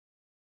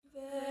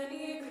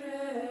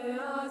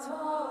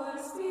Creator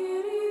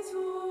Spiritus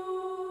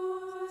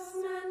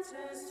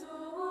mentes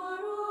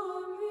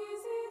tuorum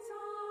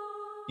visita.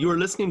 You are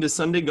listening to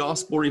Sunday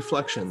Gospel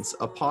Reflections,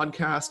 a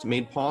podcast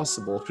made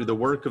possible through the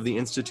work of the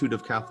Institute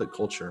of Catholic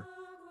Culture.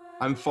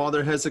 I'm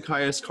Father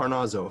Hezekiah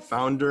Carnazzo,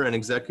 founder and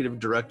executive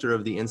director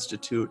of the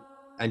Institute,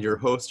 and your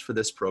host for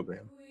this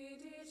program.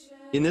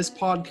 In this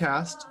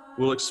podcast,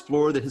 we'll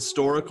explore the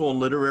historical and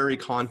literary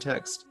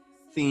context,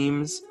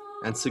 themes,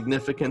 and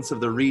significance of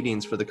the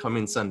readings for the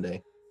coming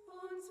Sunday.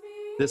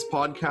 This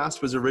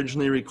podcast was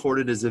originally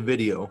recorded as a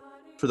video.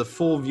 For the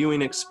full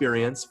viewing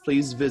experience,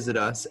 please visit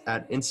us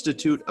at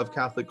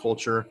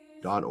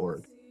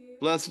instituteofcatholicculture.org.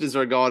 Blessed is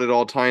our God at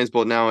all times,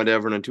 both now and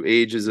ever, and unto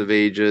ages of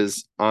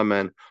ages.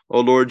 Amen. O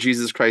Lord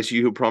Jesus Christ,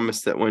 you who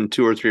promised that when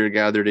 2 or 3 are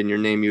gathered in your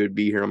name, you would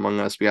be here among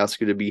us. We ask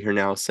you to be here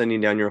now,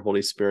 sending down your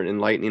Holy Spirit,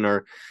 enlightening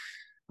our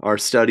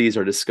studies,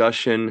 our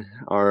discussion,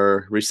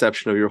 our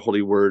reception of your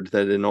holy word,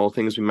 that in all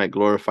things we might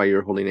glorify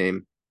your holy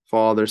name.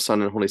 Father,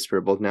 Son, and Holy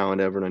Spirit, both now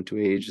and ever, and unto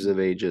ages of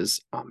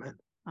ages. Amen.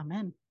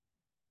 Amen.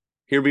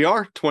 Here we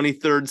are,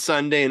 23rd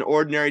Sunday in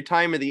Ordinary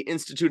Time at the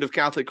Institute of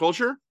Catholic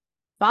Culture.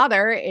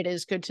 Father, it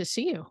is good to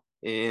see you.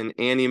 And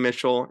Annie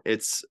Mitchell,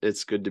 it's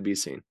good to be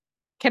seen.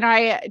 Can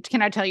I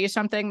tell you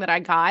something that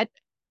I got?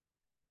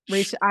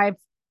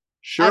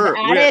 Sure.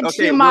 I've added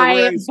to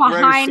my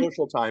behind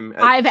social time.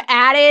 I've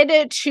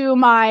added to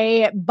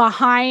my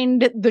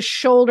behind the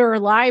shoulder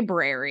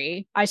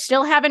library. I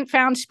still haven't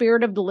found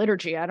Spirit of the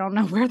Liturgy. I don't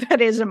know where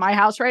that is in my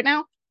house right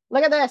now.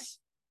 Look at this.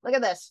 Look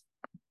at this.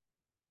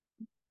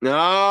 No,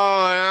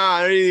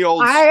 yeah,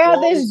 I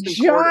have this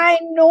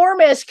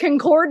ginormous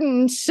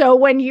concordance. So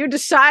when you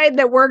decide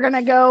that we're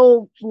gonna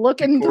go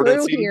looking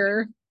through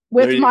here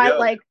with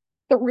my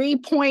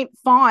 3-point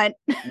font,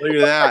 look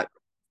at that.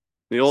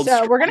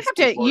 So we're gonna have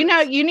to,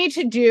 you need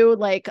to do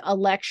like a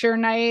lecture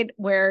night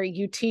where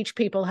you teach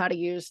people how to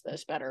use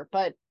this better.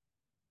 But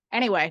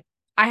anyway,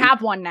 I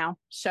have one now.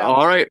 So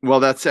all right,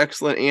 well, that's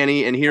excellent,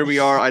 Annie. And here we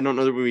are. I don't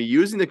know that we'll be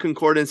using the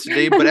concordance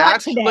today, but we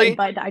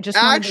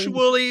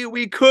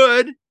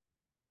could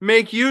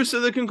make use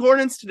of the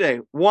concordance today.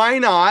 Why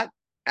not?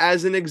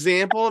 As an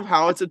example of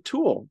how it's a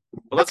tool.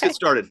 Well, let's get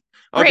started.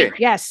 Okay.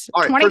 Great. Yes.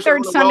 Right,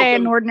 23rd Sunday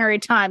in Ordinary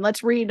Time.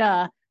 Let's read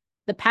the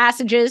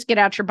passages. Get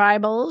out your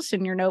Bibles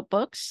and your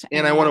notebooks.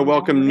 And I want to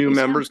welcome new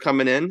members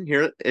coming in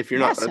here. If you're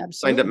not a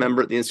signed up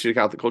member at the Institute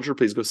of Catholic Culture,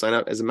 please go sign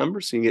up as a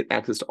member so you can get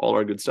access to all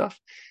our good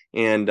stuff.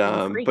 And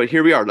but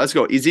here we are. Let's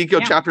go.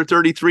 Ezekiel chapter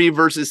 33,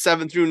 verses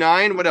 7 through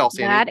 9. What else,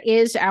 Annie? That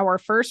is our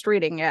first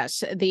reading.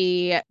 Yes.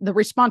 The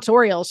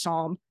responsorial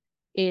psalm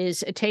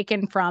is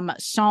taken from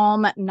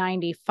Psalm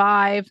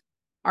 95.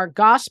 Our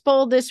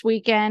gospel this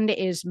weekend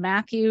is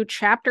Matthew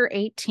chapter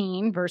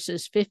 18,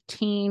 verses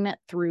 15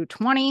 through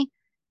 20.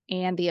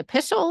 And the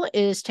epistle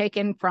is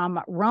taken from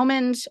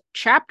Romans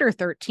chapter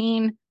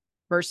 13,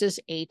 verses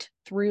 8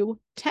 through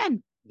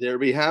 10. There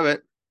we have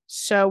it.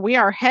 So we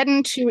are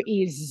heading to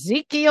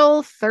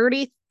Ezekiel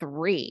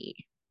 33.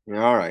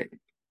 All right.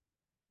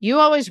 You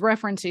always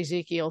reference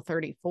Ezekiel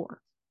 34.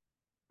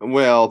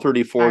 Well,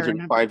 34,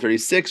 35,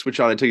 36,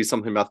 which ought to tell you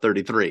something about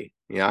 33.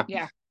 Yeah?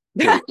 Yeah.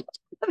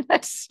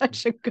 That's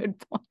such a good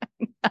point.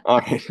 All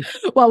right.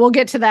 Well, we'll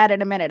get to that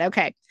in a minute.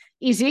 Okay.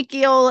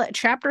 Ezekiel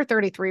chapter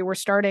 33, we're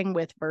starting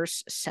with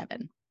verse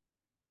 7.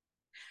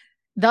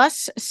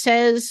 Thus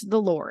says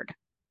the Lord,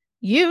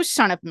 you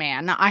son of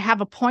man, I have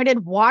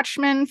appointed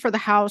watchmen for the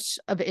house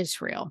of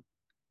Israel.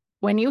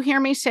 When you hear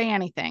me say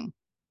anything,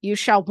 you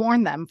shall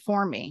warn them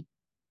for me.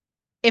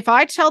 If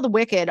I tell the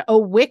wicked, O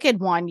wicked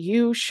one,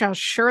 you shall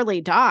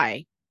surely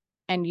die,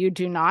 and you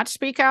do not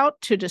speak out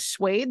to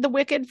dissuade the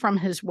wicked from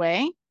his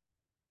way,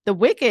 the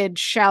wicked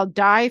shall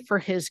die for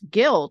his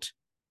guilt,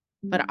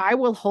 but I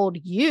will hold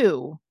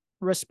you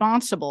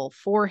responsible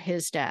for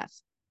his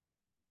death.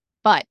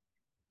 But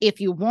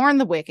if you warn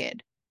the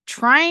wicked,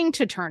 trying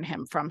to turn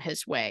him from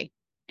his way,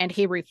 and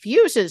he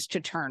refuses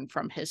to turn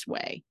from his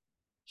way,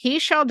 he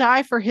shall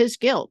die for his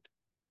guilt,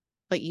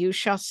 but you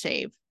shall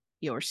save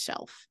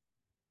yourself.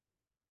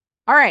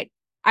 All right.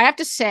 I have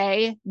to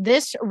say,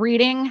 this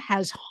reading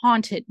has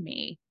haunted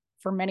me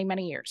for many,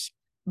 many years.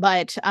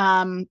 But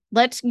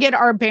let's get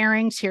our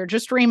bearings here.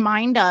 Just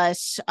remind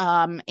us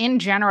in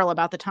general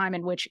about the time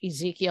in which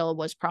Ezekiel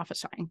was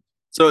prophesying.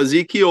 So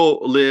Ezekiel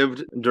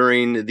lived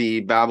during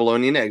the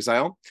Babylonian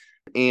exile,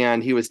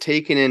 and he was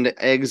taken into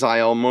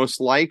exile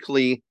most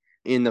likely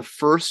in the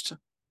first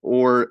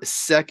or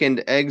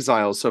second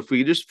exile. So if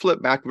we just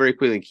flip back very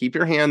quickly, keep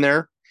your hand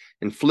there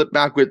and flip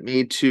back with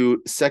me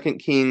to 2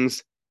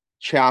 Kings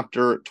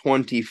chapter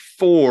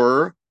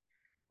 24.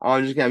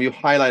 I'm just going to have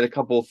you highlight a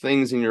couple of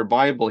things in your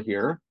Bible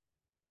here.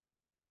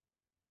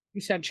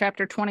 You said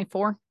chapter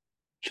 24?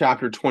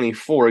 Chapter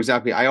 24,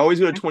 exactly. I always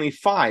go to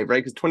 25, right?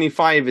 Because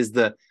 25 is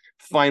the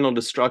final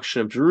destruction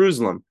of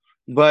Jerusalem.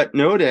 But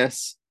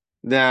notice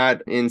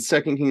that in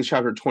 2 Kings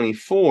chapter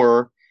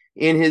 24,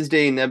 in his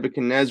day,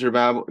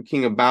 Nebuchadnezzar,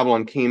 king of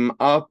Babylon, came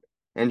up,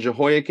 and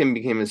Jehoiakim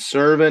became his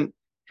servant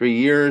 3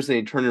 years, and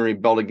he turned and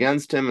rebelled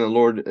against him, and the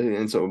Lord,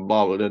 and so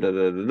blah, blah, da, da,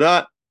 da, da,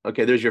 da.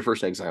 Okay, there's your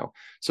first exile.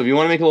 So if you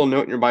want to make a little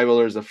note in your Bible,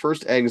 there's the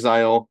first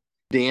exile.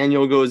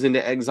 Daniel goes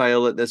into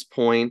exile at this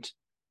point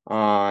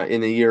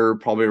in the year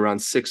probably around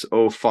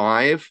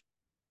 605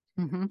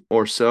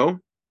 or so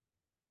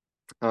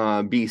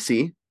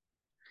BC.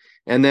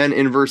 And then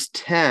in verse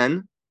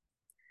 10,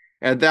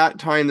 at that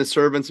time, the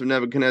servants of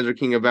Nebuchadnezzar,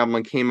 king of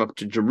Babylon, came up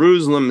to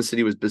Jerusalem. The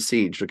city was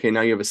besieged. Okay,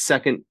 now you have a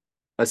second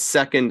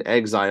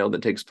exile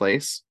that takes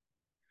place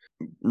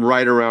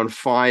right around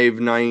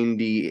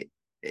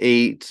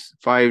 598,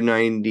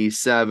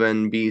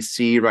 597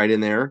 BC, right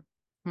in there.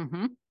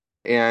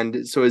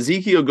 And so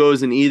Ezekiel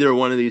goes in either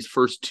one of these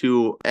first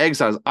two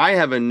exiles. I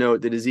have a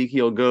note that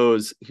Ezekiel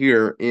goes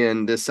here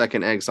in this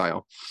second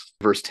exile,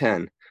 verse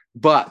 10.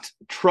 But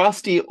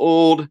trusty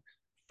old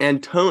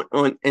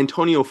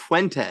Antonio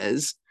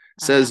Fuentes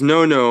says,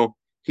 no,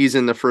 he's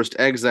in the first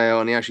exile,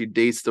 and he actually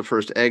dates the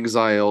first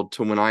exile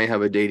to when I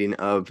have a dating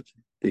of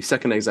the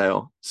second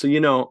exile. So,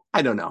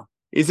 I don't know.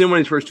 He's in one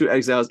of his first two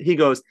exiles. He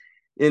goes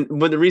in,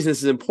 but the reason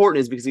this is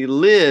important is because he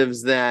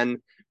lives then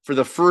for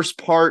the first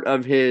part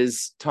of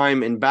his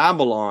time in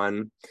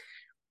Babylon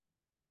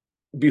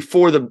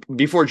before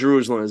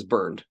Jerusalem is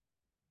burned.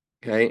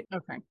 Okay.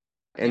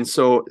 And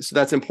so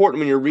that's important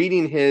when you're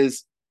reading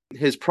his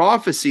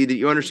prophecy, that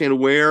you understand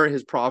where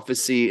his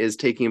prophecy is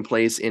taking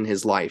place in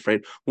his life,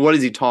 right? What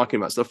is he talking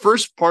about? So the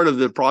first part of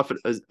the prophet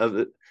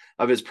of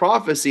his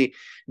prophecy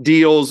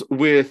deals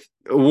with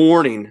a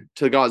warning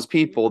to God's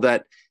people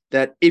that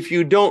if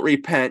you don't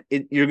repent,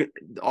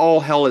 all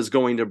hell is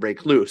going to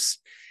break loose.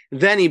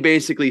 Then he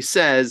basically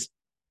says,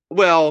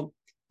 well,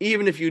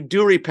 even if you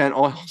do repent,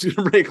 all hell's going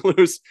to break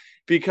loose,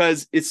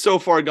 because it's so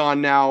far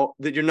gone now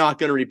that you're not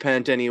going to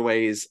repent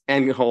anyways,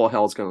 and all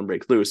hell's going to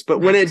break loose. But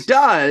when it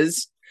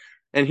does,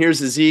 and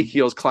here's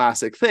Ezekiel's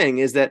classic thing,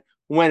 is that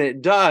when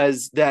it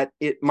does, that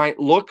it might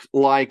look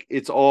like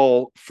it's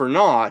all for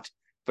naught,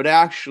 but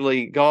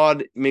actually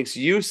God makes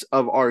use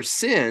of our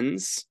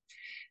sins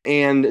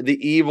and the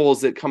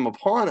evils that come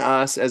upon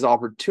us as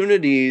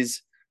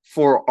opportunities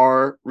for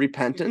our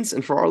repentance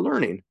and for our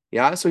learning.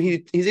 Yeah. So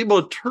he's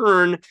able to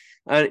turn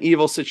an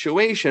evil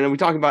situation. And we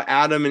talk about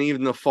Adam and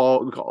even the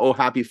fall, we call, oh,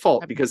 happy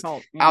fault, because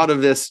out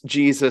of this,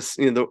 Jesus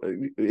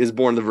is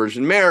born the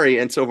Virgin Mary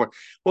and so forth.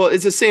 Well,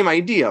 it's the same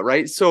idea,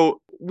 right?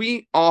 So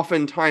we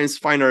oftentimes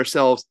find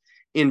ourselves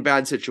in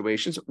bad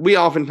situations. We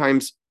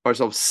oftentimes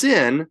ourselves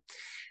sin,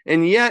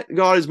 and yet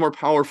God is more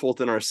powerful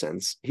than our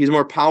sins. He's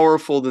more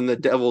powerful than the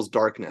devil's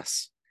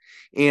darkness.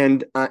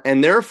 And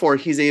therefore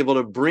he's able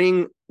to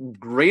bring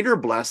greater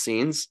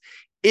blessings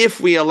if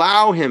we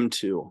allow him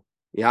to.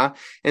 Yeah.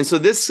 And so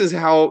this is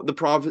how the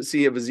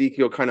prophecy of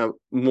Ezekiel kind of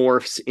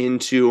morphs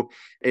into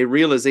a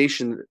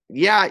realization.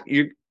 Yeah,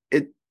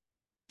 it's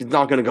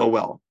not going to go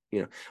well,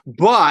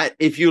 but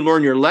if you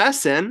learn your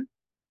lesson,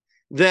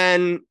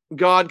 then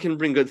God can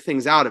bring good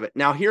things out of it.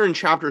 Now here in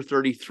chapter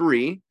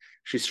 33,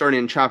 she's starting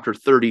in chapter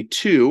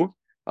 32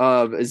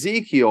 of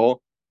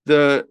Ezekiel,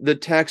 the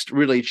text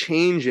really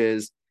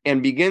changes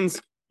and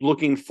begins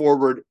looking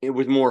forward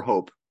with more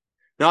hope.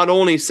 Not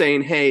only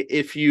saying, hey,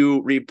 if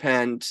you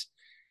repent,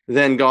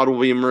 then God will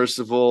be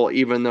merciful,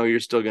 even though you're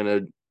still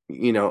going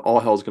to, all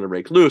hell's going to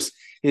break loose.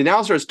 He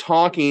now starts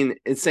talking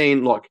and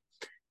saying, look,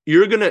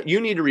 you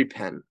need to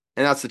repent.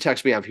 And that's the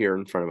text we have here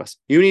in front of us.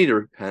 You need to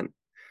repent,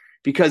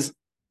 because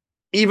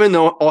even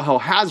though all hell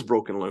has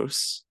broken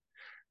loose,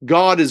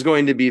 God is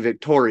going to be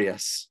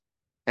victorious,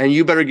 and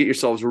you better get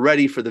yourselves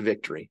ready for the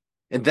victory.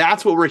 And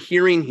that's what we're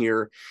hearing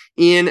here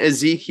in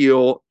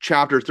Ezekiel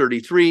chapter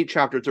 33,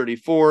 chapter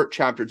 34,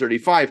 chapter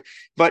 35.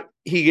 But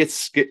he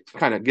gets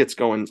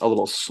going a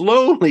little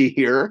slowly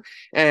here.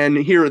 And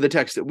here are the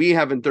texts that we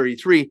have in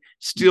 33,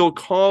 still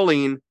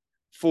calling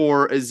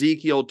for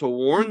Ezekiel to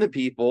warn the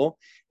people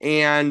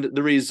and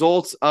the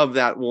results of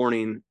that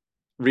warning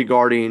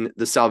regarding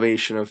the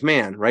salvation of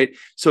man, right?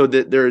 So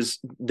that there's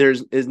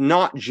is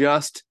not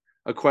just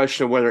a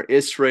question of whether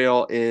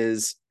Israel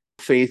is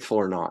faithful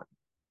or not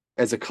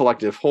as a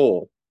collective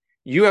whole.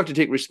 You have to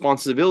take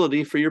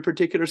responsibility for your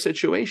particular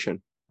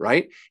situation,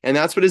 right? And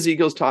that's what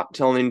Ezekiel's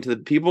telling to the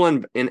people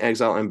in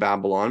exile in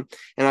Babylon.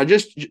 And I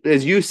just,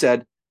 as you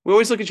said, we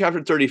always look at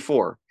chapter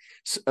 34.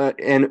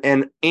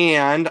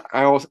 And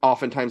I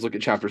oftentimes look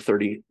at chapter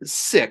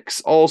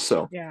 36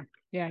 also. Yeah.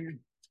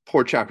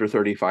 Poor chapter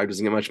 35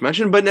 doesn't get much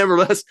mention, but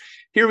nevertheless,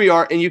 here we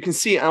are. And you can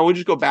see, and we'll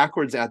just go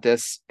backwards at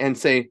this and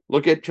say,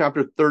 look at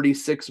chapter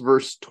 36,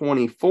 verse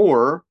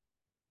 24.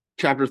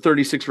 Chapter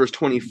 36, verse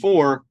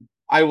 24,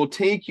 I will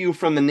take you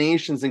from the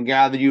nations and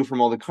gather you from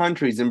all the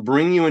countries and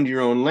bring you into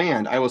your own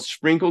land. I will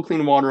sprinkle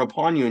clean water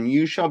upon you, and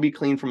you shall be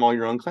clean from all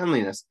your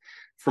uncleanliness.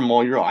 From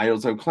all your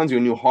idols I will cleanse you.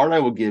 A new heart I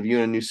will give you,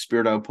 and a new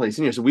spirit I will place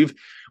in you. So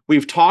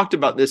we've talked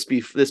about this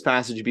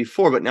passage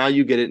before, but now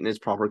you get it in its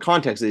proper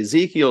context.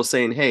 Ezekiel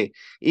saying, hey,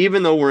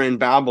 even though we're in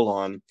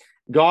Babylon,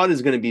 God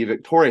is going to be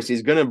victorious.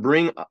 He's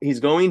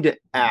going to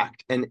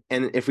act. And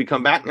if we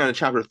come back now to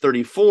chapter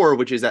 34,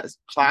 which is that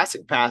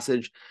classic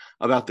passage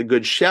about the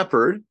good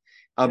shepherd,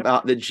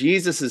 about that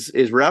Jesus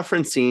is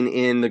referencing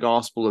in the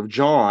Gospel of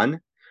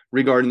John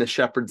regarding the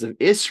shepherds of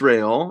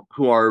Israel,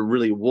 who are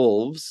really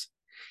wolves.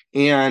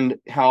 and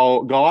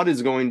how God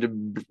is going to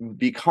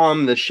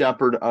become the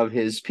shepherd of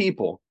his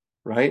people,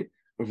 right?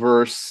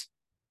 Verse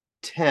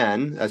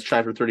 10, that's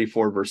chapter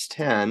 34, verse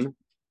 10.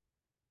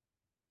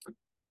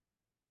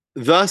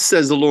 Thus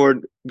says the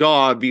Lord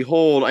God,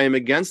 behold, I am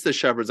against the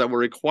shepherds. I will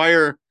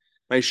require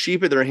my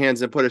sheep at their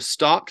hands and put a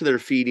stop to their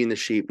feeding the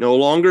sheep. No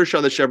longer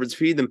shall the shepherds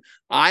feed them.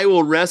 I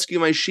will rescue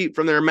my sheep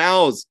from their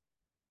mouths,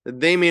 that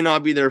they may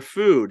not be their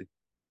food.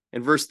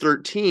 In verse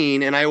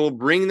 13, and I will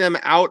bring them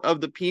out of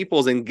the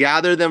peoples and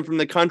gather them from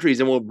the countries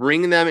and will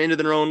bring them into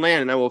their own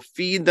land, and I will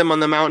feed them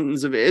on the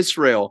mountains of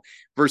Israel.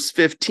 Verse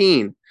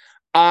 15,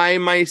 I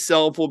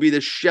myself will be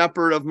the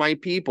shepherd of my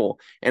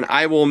people, and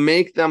I will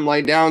make them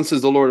lie down,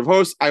 says the Lord of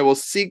hosts. I will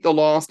seek the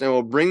lost, and I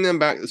will bring them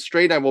back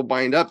straight. I will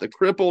bind up the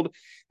crippled,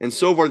 and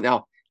so forth.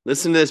 Now,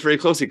 listen to this very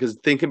closely, because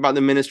think about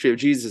the ministry of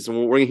Jesus and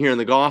what we're going to hear in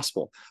the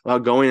gospel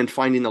about going and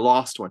finding the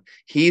lost one.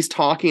 He's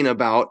talking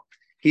about,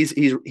 he's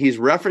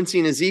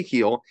referencing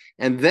Ezekiel,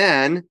 and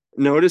then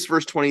notice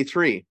verse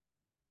 23.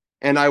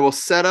 And I will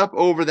set up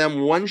over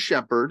them one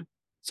shepherd.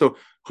 So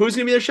who's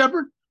going to be their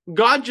shepherd?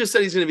 God just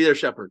said he's going to be their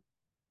shepherd.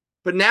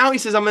 But now he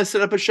says, I'm going to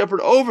set up a shepherd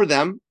over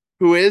them,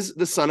 who is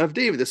the son of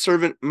David,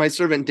 my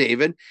servant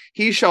David.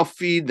 He shall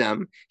feed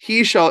them.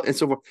 He shall, and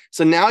so forth.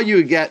 So now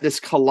you get this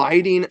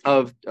colliding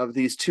of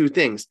these two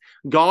things.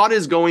 God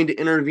is going to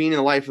intervene in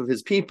the life of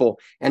his people,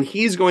 and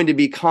he's going to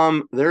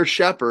become their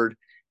shepherd.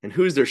 And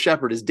who's their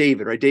shepherd is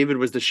David, right? David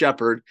was the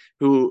shepherd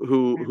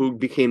who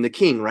became the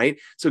king, right?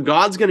 So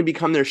God's going to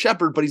become their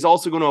shepherd, but he's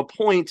also going to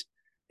appoint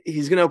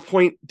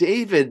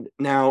David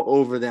now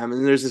over them.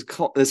 And there's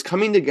this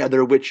coming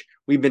together, which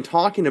we've been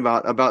talking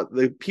about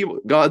the people,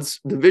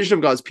 the vision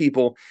of God's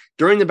people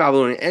during the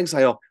Babylonian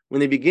exile,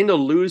 when they begin to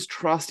lose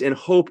trust and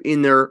hope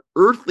in their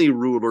earthly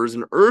rulers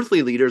and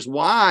earthly leaders.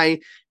 Why?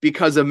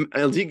 Because of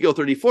Ezekiel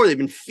 34, they've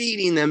been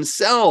feeding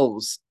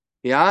themselves.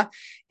 Yeah.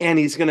 And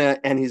he's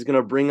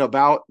gonna bring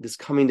about this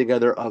coming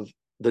together of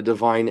the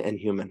divine and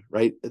human,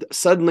 right?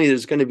 Suddenly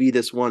there's going to be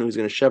this one who's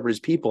going to shepherd his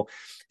people.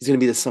 He's going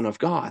to be the Son of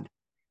God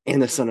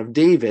and the Son of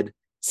David,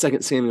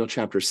 2 Samuel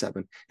chapter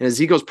 7. And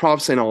Ezekiel's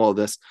prophesying all of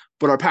this.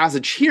 But our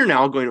passage here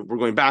now, we're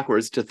going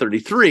backwards to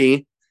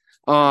 33,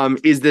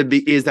 is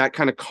that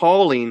kind of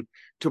calling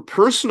to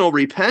personal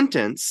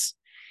repentance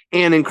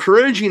and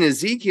encouraging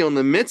Ezekiel in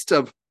the midst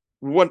of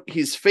what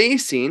he's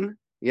facing.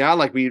 Yeah,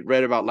 like we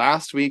read about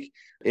last week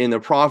in the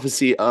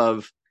prophecy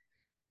of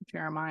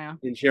Jeremiah.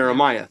 In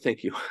Jeremiah,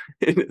 thank you.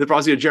 In the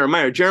prophecy of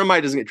Jeremiah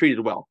doesn't get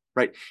treated well,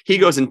 right? He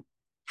goes and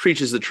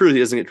preaches the truth. He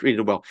doesn't get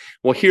treated well.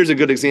 Well, here's a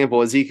good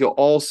example. Ezekiel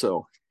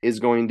also is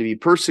going to be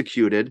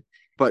persecuted,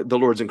 but the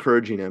Lord's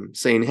encouraging him,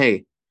 saying,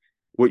 hey,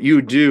 what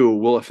you do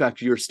will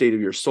affect your state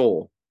of your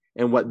soul.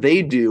 And what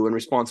they do in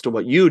response to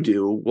what you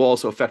do will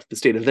also affect the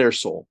state of their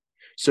soul.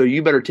 So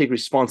you better take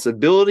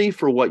responsibility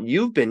for what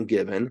you've been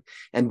given,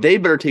 and they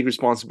better take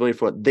responsibility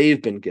for what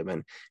they've been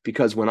given.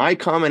 Because when I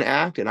come and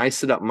act and I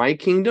set up my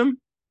kingdom,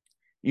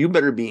 you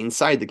better be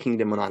inside the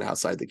kingdom and not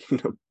outside the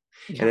kingdom.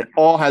 Yeah. And it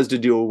all has to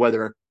do with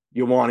whether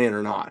you want in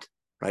or not,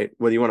 right?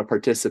 Whether you want to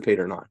participate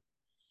or not.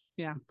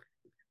 Yeah.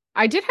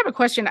 I did have a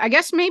question. I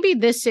guess maybe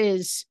this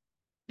is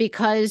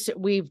because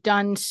we've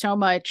done so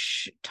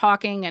much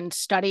talking and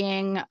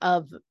studying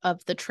of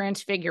the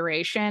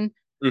transfiguration.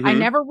 Mm-hmm. I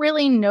never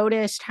really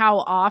noticed how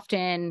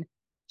often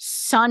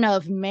Son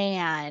of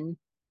Man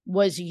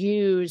was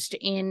used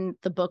in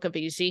the book of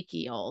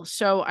Ezekiel.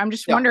 So I'm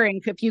just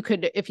wondering if you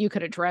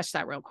could address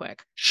that real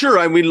quick. Sure.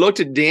 And we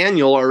looked at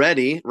Daniel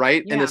already,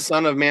 right? Yeah. And the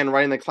Son of Man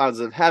riding the clouds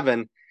of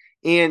heaven.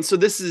 And so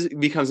this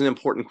becomes an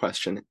important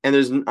question. And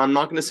I'm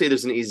not going to say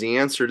there's an easy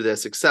answer to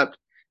this, except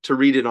to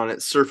read it on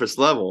its surface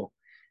level,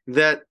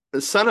 that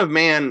the Son of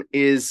Man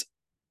he's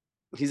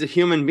a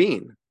human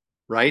being,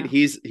 right?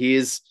 Yeah.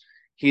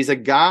 He's a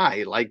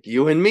guy like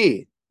you and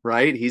me,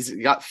 right? He's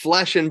got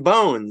flesh and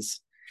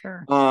bones.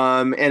 Sure.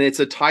 And it's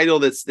a title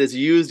that's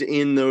used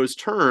in those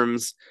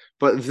terms,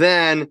 but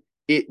then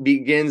it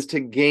begins to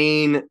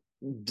gain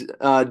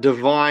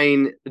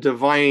divine,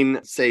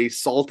 say,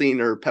 salting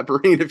or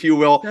peppering, if you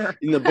will, sure.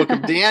 in the book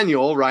of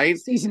Daniel, right?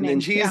 Seasoning, and then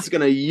Jesus is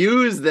going to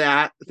use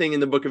that thing in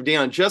the book of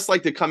Daniel, just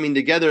like the coming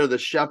together of the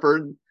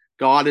shepherd.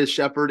 God is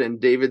shepherd and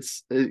David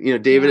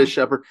is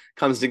shepherd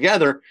comes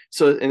together.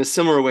 So in a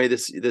similar way,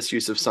 this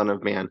use of Son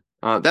of Man.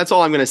 That's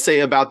all I'm going to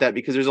say about that,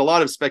 because there's a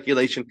lot of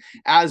speculation,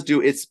 as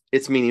do its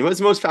meaning.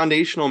 What's most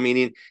foundational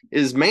meaning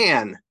is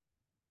man.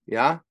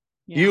 Yeah.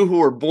 You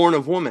who are born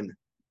of woman.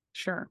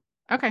 Sure.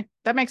 Okay.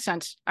 That makes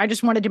sense. I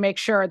just wanted to make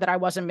sure that I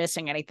wasn't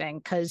missing anything,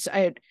 because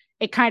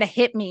it kind of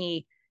hit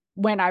me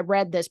when I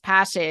read this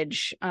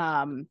passage,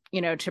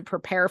 to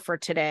prepare for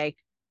today.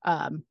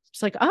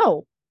 It's like,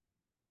 oh,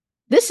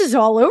 this is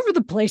all over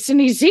the place in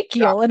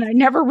Ezekiel. Yeah. And it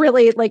never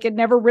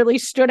really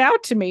stood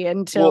out to me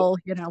until,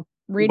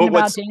 reading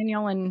about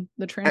Daniel and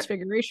the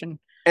transfiguration.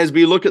 As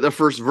we look at the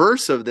first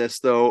verse of this,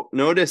 though,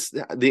 notice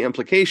the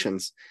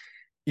implications.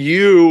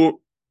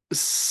 You,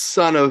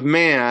 Son of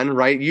Man,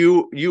 right?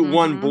 You mm-hmm.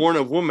 one born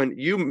of woman,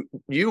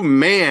 you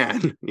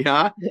man.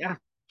 Yeah. Yeah.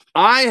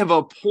 I have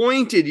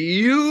appointed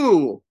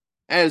you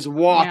as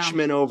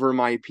watchmen over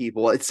my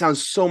people. It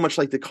sounds so much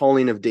like the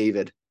calling of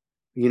David,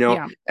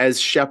 as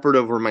shepherd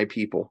over my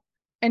people.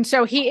 And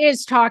so he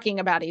is talking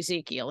about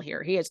Ezekiel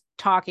here. He is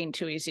talking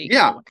to Ezekiel.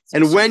 Yeah.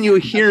 And when you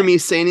hear me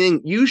say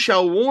anything, you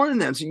shall warn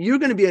them. So you're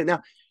going to be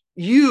now.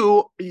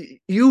 You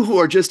who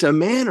are just a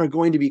man are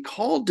going to be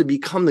called to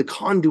become the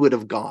conduit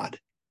of God.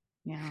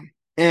 Yeah.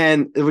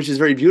 And which is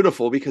very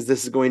beautiful, because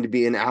this is going to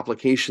be an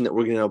application that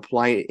we're going to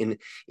apply in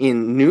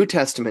New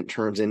Testament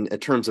terms, in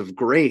terms of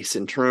grace,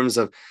 in terms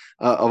of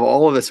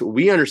all of this.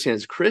 We understand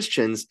as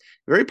Christians,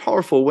 very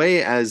powerful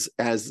way as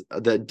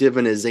the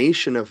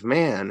divinization of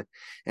man,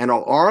 and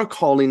our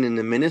calling in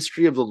the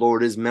ministry of the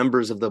Lord as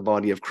members of the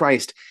body of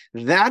Christ.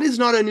 That is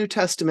not a New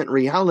Testament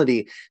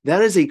reality.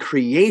 That is a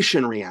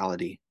creation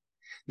reality.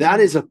 That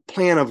is a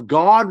plan of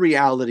God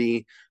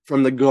reality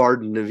from the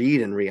Garden of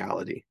Eden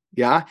reality.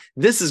 Yeah,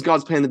 this is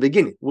God's plan in the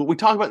beginning. What we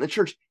talk about in the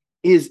church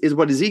is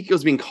what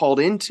Ezekiel's being called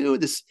into,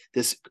 this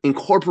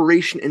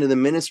incorporation into the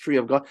ministry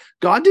of God.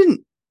 God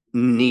didn't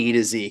need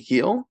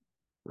Ezekiel,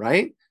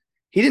 right?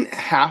 He didn't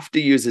have to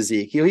use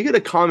Ezekiel. He could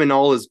have come in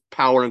all his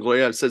power and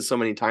glory. I've said so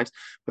many times,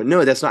 but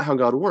no, that's not how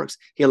God works.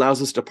 He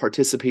allows us to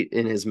participate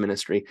in his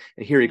ministry.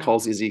 And here he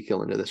calls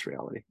Ezekiel into this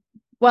reality.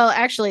 Well,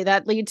 actually,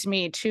 that leads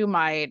me to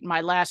my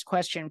last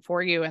question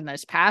for you in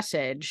this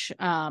passage.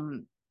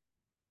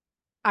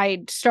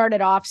 I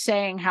started off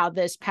saying how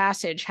this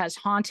passage has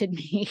haunted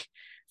me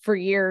for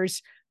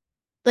years.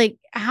 Like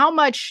how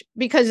much,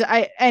 because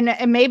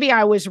and maybe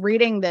I was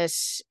reading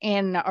this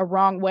in a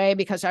wrong way,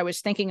 because I was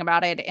thinking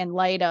about it in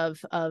light of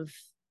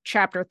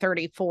chapter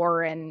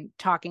 34 and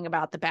talking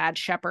about the bad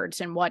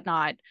shepherds and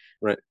whatnot.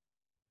 Right.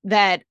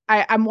 That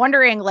I'm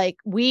wondering, like,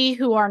 we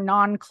who are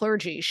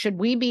non-clergy, should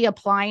we be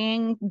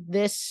applying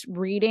this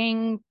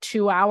reading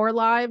to our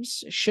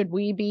lives? Should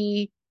we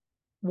be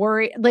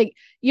worry, like,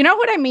 you know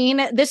what I mean?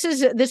 This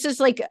is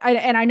like,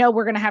 and I know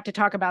we're going to have to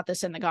talk about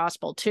this in the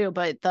gospel too,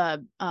 but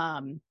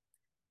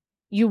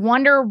you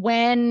wonder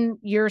when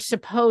you're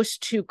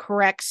supposed to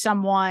correct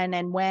someone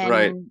and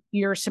when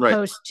you're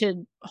supposed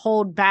to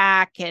hold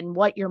back, and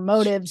what your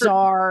motives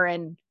are.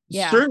 And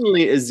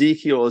certainly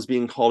Ezekiel is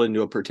being called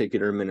into a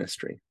particular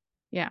ministry.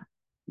 Yeah.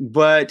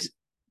 But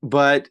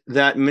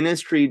that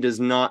ministry does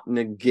not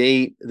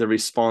negate the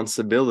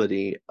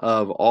responsibility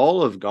of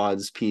all of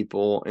God's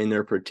people in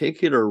their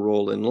particular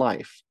role in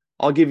life.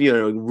 I'll give you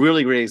a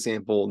really great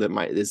example that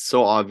is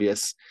so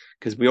obvious,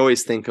 because we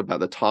always think about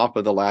the top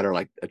of the ladder,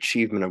 like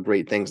achievement of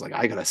great things. Like,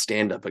 I got to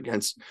stand up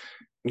against,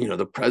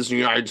 the president of the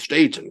United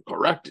States and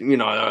correct,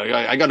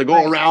 I got to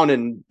go around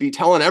and be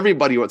telling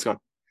everybody what's going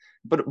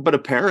on. But a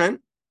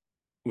parent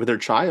with their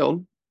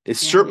child is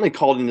certainly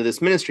called into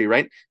this ministry,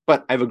 right?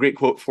 But I have a great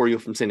quote for you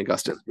from St.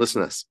 Augustine.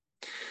 Listen to this.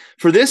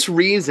 For this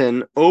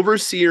reason,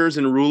 overseers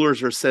and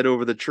rulers are set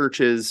over the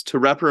churches to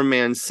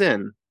reprimand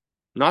sin,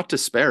 not to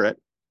spare it,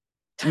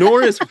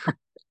 nor is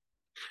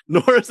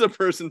a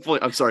person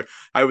fully. I'm sorry.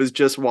 I was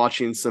just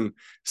watching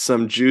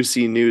some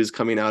juicy news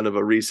coming out of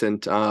a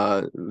recent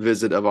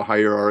visit of a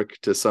hierarch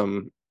to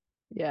some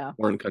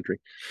foreign country.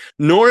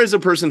 Nor is a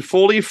person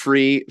fully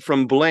free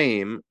from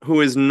blame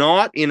who is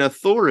not in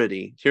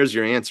authority. Here's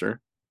your answer.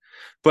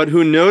 But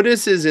who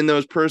notices in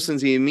those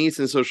persons he meets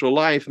in social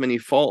life many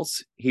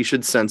faults he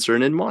should censor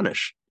and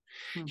admonish.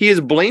 He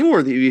is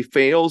blameworthy if he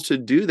fails to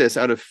do this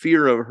out of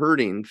fear of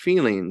hurting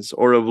feelings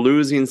or of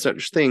losing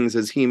such things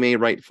as he may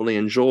rightfully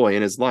enjoy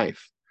in his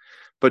life,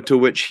 but to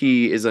which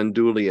he is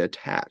unduly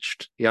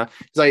attached. Yeah,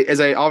 as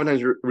I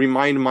oftentimes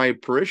remind my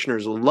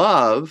parishioners,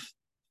 love,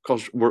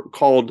 because we're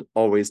called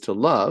always to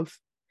love,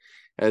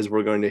 as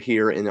we're going to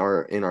hear in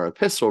our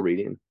epistle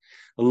reading.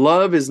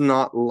 Love is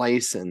not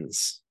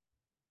license.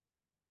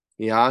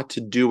 To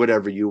do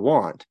whatever you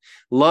want.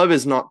 Love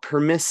is not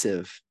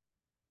permissive,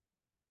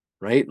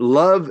 right?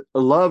 Love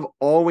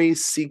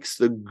always seeks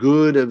the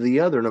good of the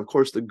other. And of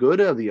course, the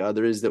good of the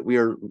other is that we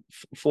are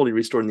fully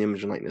restored in the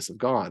image and likeness of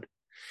God.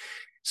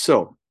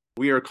 So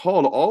we are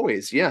called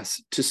always,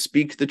 yes, to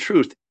speak the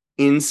truth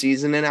in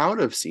season and out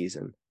of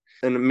season.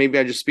 And maybe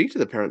I just speak to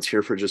the parents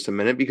here for just a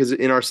minute, because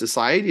in our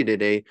society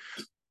today,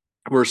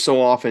 we're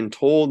so often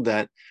told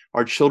that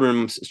our children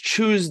must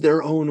choose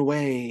their own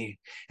way,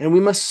 and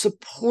we must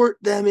support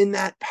them in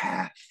that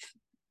path.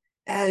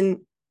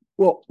 And,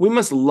 well, we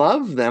must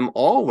love them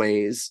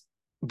always,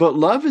 but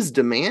love is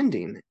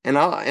demanding. And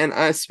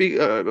I speak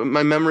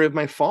my memory of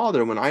my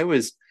father when I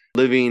was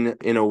living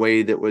in a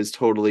way that was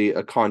totally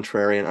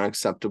contrary and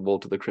unacceptable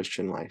to the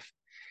Christian life.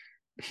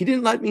 He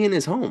didn't let me in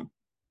his home.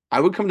 I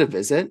would come to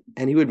visit,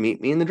 and he would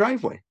meet me in the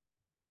driveway.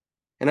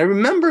 And I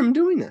remember him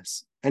doing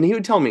this. And he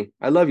would tell me,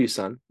 "I love you,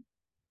 son.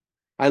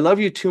 I love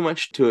you too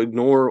much to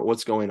ignore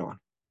what's going on."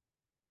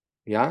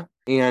 Yeah.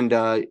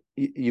 And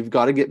you've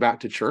got to get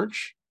back to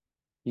church.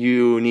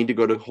 You need to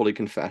go to Holy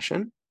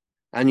Confession,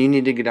 and you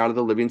need to get out of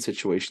the living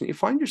situation that you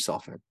find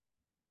yourself in.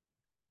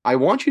 I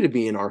want you to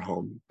be in our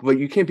home, but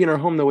you can't be in our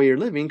home the way you're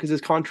living, because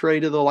it's contrary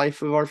to the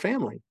life of our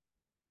family.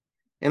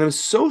 And I'm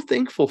so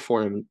thankful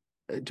for him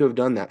to have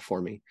done that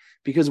for me,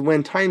 because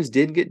when times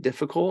did get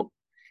difficult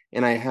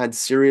and I had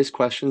serious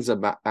questions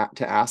to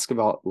ask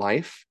about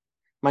life,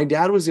 My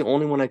dad was the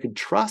only one I could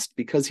trust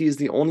because he's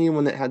the only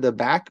one that had the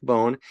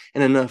backbone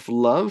and enough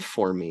love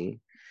for me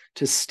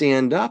to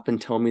stand up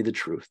and tell me the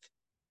truth.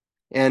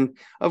 And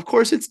of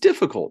course, it's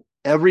difficult.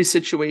 Every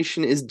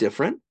situation is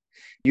different.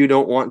 You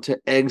don't want to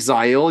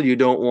exile. You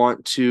don't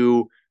want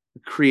to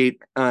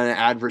create an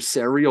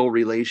adversarial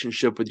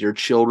relationship with your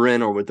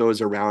children or with those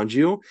around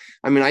you.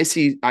 I mean, I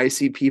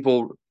see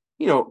people,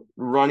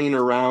 running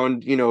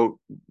around,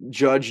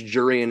 judge,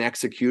 jury, and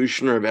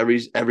executioner of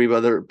every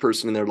other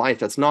person in their life.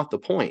 That's not the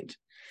point.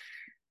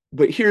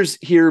 But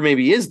here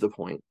maybe is the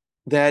point,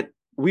 that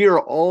we are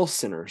all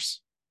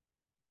sinners.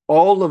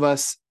 All of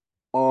us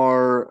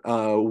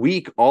are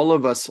weak. All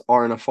of us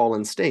are in a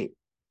fallen state.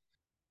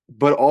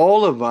 But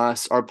all of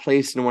us are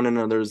placed in one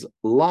another's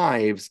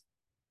lives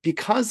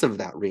because of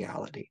that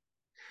reality.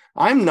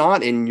 I'm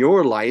not in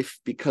your life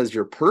because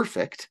you're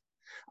perfect.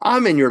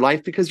 I'm in your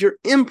life because you're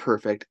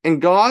imperfect.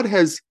 And God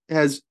has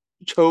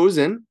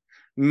chosen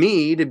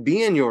me to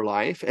be in your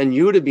life and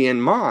you to be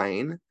in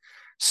mine,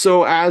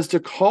 so as to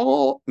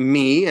call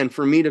me and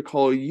for me to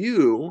call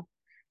you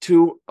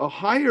to a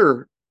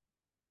higher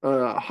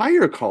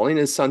calling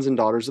as sons and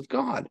daughters of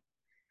God.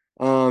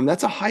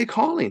 That's a high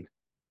calling.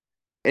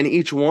 And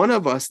each one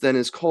of us then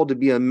is called to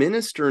be a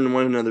minister in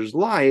one another's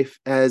life,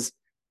 as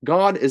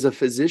God is a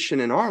physician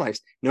in our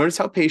lives. Notice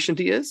how patient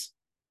he is.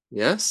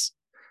 Yes.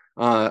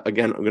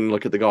 Again, I'm going to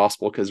look at the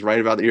gospel, because right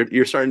about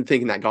you're starting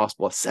thinking that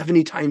gospel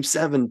 70 times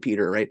 7,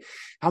 Peter, right?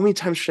 How many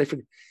times should I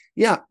forgive?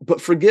 Yeah,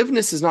 but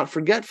forgiveness is not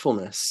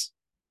forgetfulness.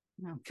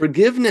 No.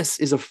 Forgiveness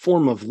is a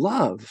form of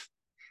love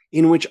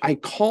in which I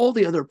call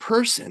the other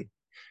person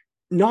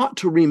not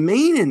to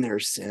remain in their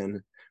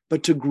sin,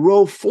 but to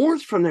grow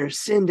forth from their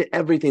sin to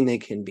everything they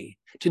can be,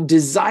 to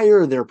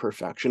desire their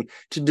perfection,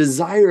 to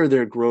desire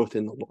their growth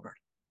in the Lord.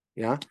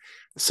 Yeah.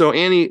 So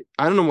Annie,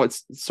 I don't know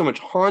what's so much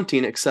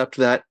haunting, except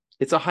that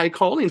it's a high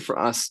calling for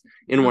us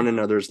in one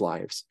another's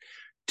lives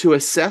to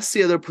assess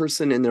the other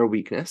person in their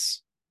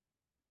weakness.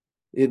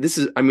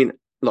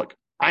 Look,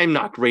 I'm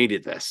not great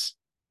at this.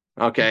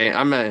 Okay.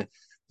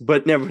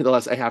 But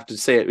nevertheless, I have to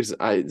say it because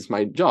it's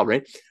my job,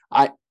 right?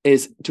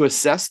 Is to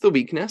assess the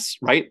weakness,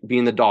 right?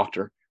 Being the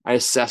doctor, I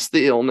assess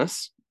the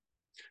illness.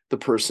 The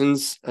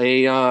person's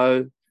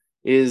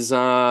is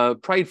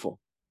prideful.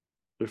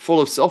 They're full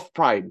of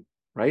self-pride,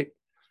 right?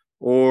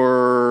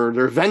 Or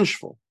they're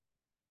vengeful.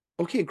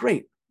 Okay,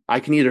 great. I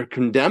can either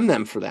condemn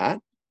them for that,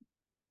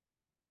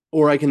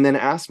 or I can then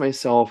ask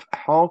myself,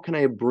 how can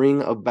I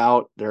bring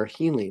about their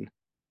healing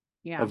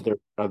of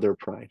their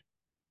pride?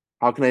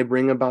 How can I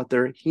bring about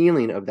their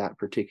healing of that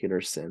particular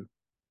sin?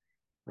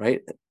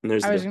 Right? And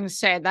I was going to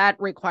say that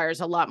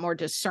requires a lot more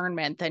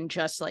discernment than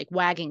just like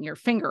wagging your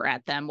finger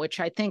at them, which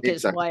I think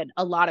is what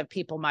a lot of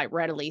people might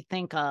readily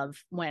think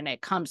of when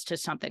it comes to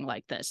something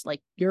like this.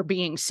 Like, you're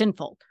being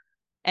sinful,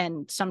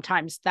 and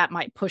sometimes that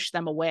might push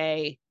them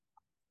away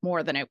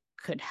more than it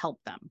could help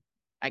them,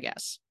 I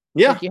guess.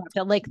 Yeah. Like, you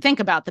have to think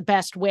about the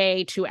best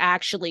way to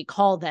actually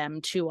call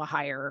them to a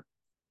higher.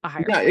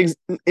 Yeah,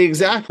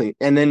 exactly.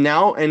 And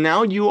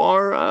now you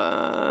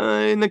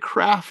are in the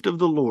craft of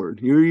the Lord.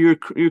 You're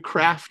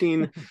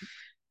crafting.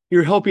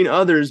 You're helping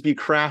others be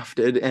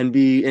crafted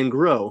and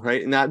grow,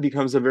 right? And that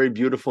becomes a very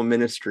beautiful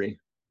ministry.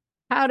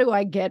 How do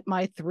I get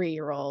my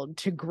 3-year-old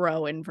to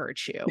grow in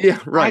virtue? Yeah,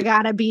 right. I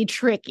gotta be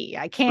tricky.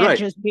 I can't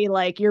just be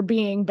like, you're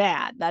being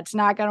bad. That's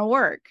not gonna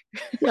work.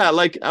 Yeah,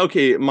 like,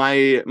 okay,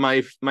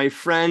 my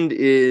friend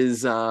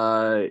is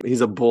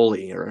he's a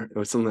bully or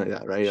something like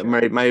that, right?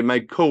 Sure. My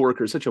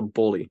coworker is such a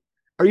bully.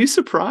 Are you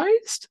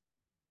surprised?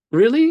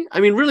 Really? I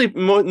mean, really,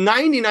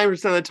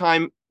 99% of the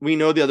time we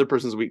know the other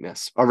person's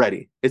weakness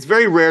already. It's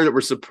very rare that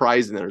we're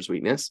surprised in there's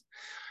weakness,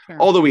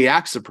 although we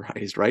act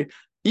surprised, right?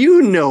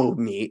 You know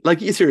me, like,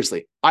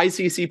 seriously,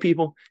 ICC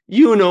people,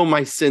 you know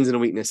my sins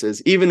and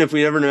weaknesses, even if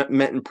we never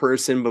met in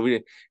person, but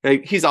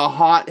he's a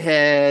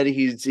hothead.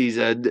 He's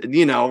a,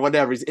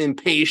 whatever. He's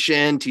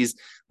impatient. He's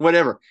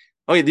whatever.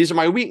 Okay. These are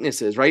my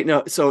weaknesses, right?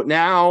 No. So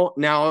now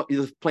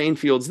the playing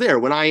field's there.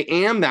 When I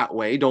am that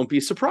way, don't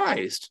be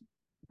surprised.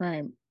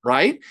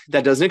 Right.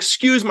 That doesn't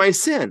excuse my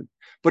sin,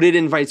 but it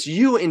invites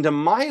you into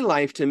my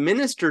life to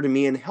minister to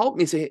me and help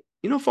me say,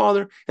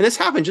 Father, and this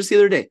happened just the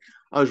other day.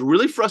 I was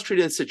really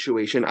frustrated in the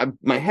situation.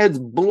 My head's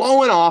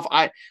blowing off.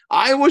 I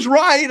was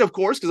right, of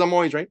course, because I'm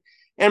always right.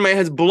 And my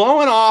head's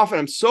blowing off, and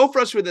I'm so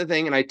frustrated with the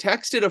thing. And I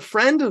texted a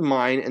friend of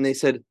mine, and they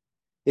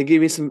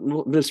gave me some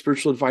little bit of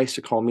spiritual advice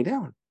to calm me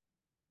down.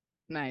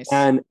 Nice.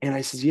 And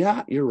I said,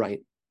 yeah, you're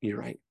right. You're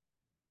right.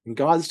 In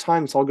God's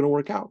time, it's all going to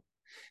work out.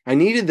 I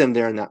needed them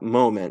there in that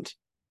moment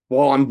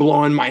while I'm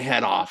blowing my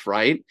head off,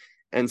 right?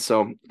 And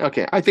so,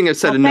 okay, I think I've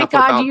said enough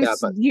about that.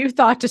 But you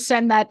thought to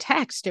send that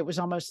text. It was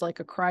almost like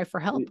a cry for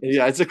help.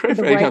 Yeah, it's a cry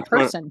for the right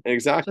person.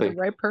 Exactly. To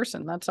the right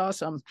person. That's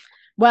awesome.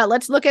 Well,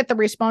 let's look at the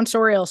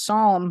responsorial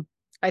psalm.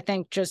 I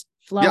think just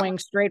flowing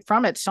straight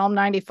from it. Psalm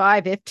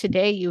 95. If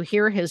today you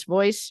hear his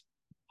voice,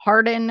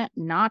 harden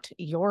not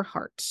your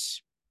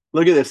hearts.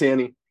 Look at this,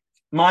 Annie.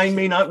 Mine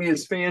may not be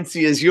as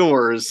fancy as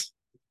yours.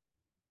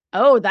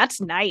 Oh, that's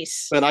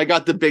nice. But I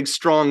got the big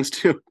strongs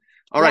too.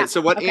 All right.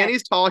 So what okay.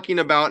 Annie's talking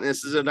about, and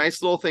this is a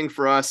nice little thing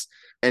for us,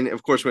 and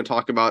of course, we're going to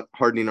talk about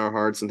hardening our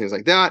hearts and things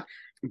like that.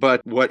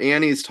 But what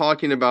Annie's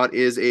talking about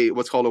is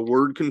what's called a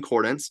word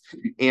concordance.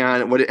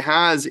 And what it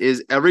has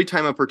is every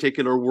time a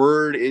particular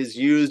word is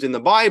used in the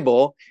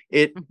Bible,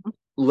 it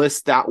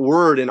lists that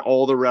word and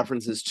all the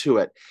references to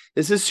it.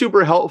 This is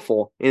super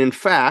helpful. And in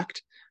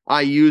fact,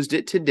 I used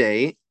it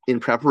today in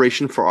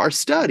preparation for our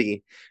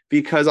study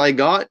because I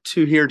got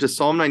to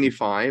Psalm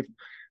 95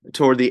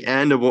 toward the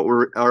end of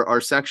what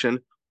our section.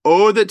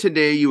 Oh, that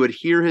today you would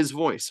hear his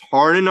voice.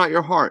 Harden not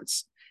your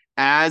hearts,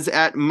 as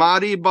at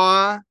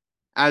Meribah,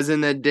 as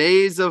in the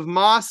days of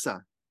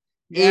Massa,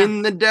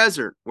 in the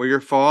desert, where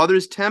your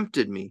fathers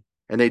tempted me,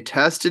 and they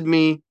tested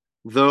me,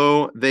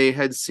 though they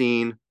had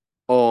seen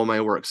all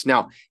my works.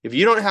 Now, if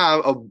you don't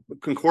have a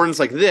concordance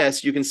like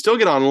this, you can still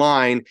get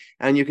online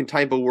and you can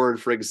type a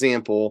word, for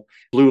example,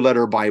 Blue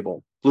Letter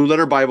Bible. Blue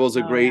Letter Bible is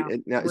a great,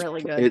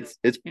 really good.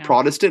 It's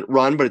Protestant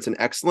run, but it's an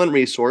excellent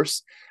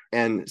resource.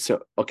 And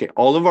so, okay,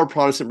 all of our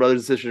Protestant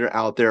brothers and sisters are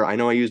out there. I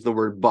know I use the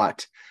word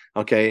but,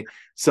 okay?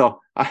 So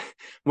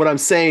what I'm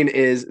saying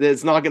is that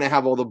it's not going to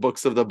have all the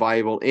books of the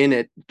Bible in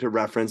it to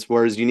reference,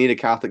 whereas you need a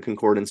Catholic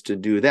concordance to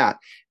do that.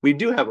 We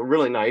do have a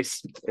really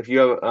nice, if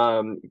you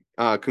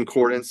have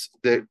concordance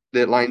that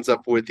lines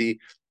up with the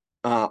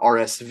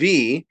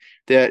RSV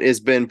that has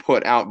been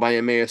put out by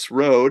Emmaus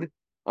Road,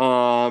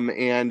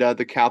 and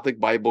the Catholic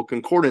Bible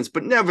Concordance,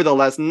 but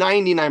nevertheless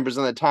 99% of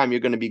the time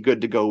you're going to be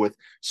good to go with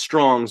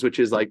Strong's, which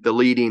is like the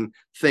leading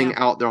thing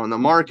out there on the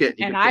market.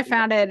 And I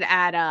found it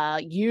at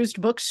a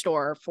used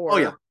bookstore for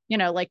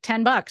like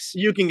 $10.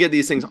 You can get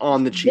these things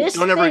on the cheap.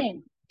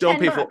 Don't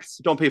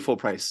pay full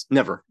price.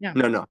 Never.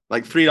 No,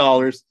 like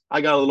 $3.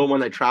 I got a little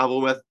one I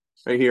travel with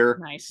right here.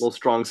 Nice little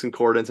Strong's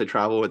Concordance. I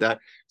travel with that,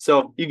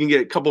 so you can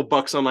get a couple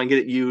bucks online, get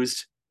it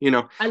used.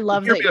 I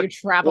love that you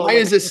travel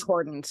with a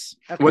concordance.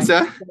 Okay. What's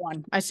that?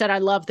 I said I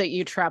love that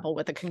you travel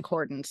with a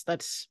concordance.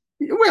 That's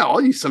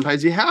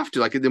sometimes you have to.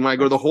 Like when I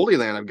go to the Holy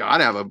Land, I've got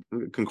to have a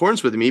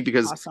concordance with me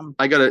because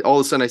I got to. All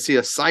of a sudden, I see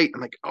a site.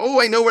 I'm like, oh,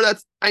 I know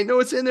I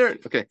know it's in there.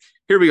 Okay,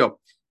 here we go.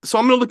 So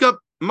I'm going to look up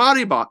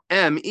Meribah,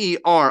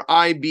 Meribah.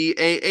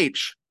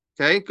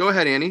 Okay, go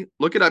ahead, Annie.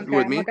 Look it up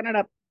with me. I'm looking it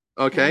up.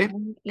 Okay,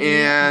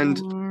 and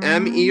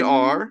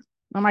MER.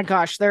 Oh my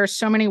gosh, there are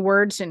so many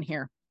words in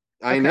here.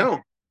 I know.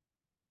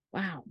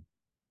 Wow.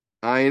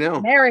 I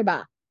know.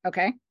 Meribah.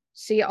 Okay.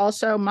 See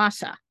also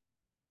Massa.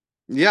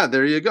 Yeah,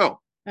 there you go.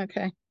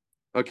 Okay.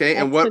 Okay.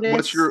 And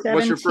what's your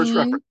first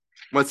reference?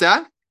 What's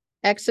that?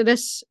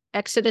 Exodus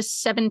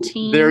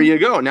 17. There you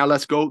go. Now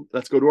let's go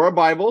to our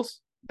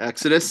Bibles.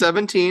 Exodus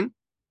 17.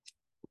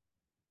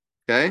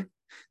 Okay.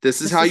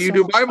 This is how you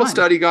do Bible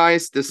study,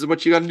 guys. This is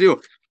what you got to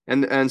do.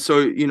 And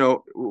so,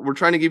 we're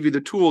trying to give you the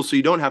tools so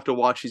you don't have to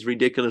watch these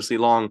ridiculously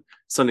long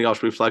Sunday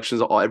Gospel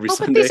Reflections every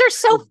Sunday. But these are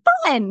so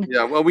fun.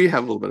 Yeah, well, we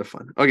have a little bit of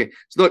fun. Okay,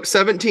 so look,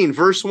 17,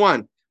 verse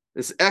 1.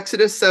 This is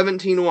Exodus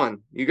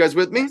 17:1. You guys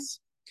with me? Yes.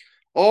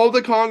 All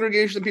the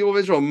congregation of the people of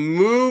Israel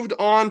moved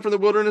on from the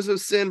wilderness of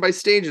sin by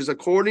stages,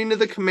 according to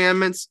the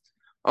commandments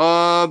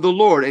of the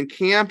Lord, and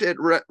camped at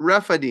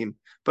Rephidim.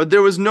 But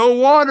there was no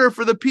water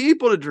for the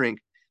people to drink.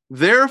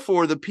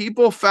 Therefore, the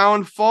people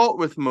found fault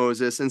with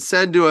Moses and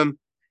said to him,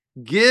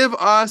 give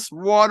us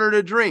water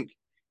to drink.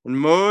 And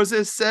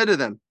Moses said to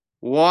them,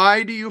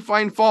 why do you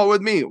find fault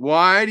with me?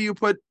 Why do you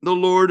put the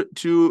Lord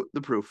to the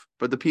proof?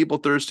 But the people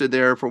thirsted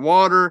there for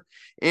water,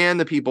 and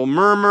the people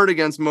murmured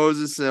against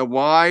Moses, and said,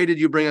 why did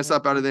you bring us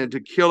up out of there to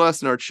kill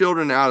us and our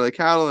children out of the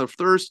cattle of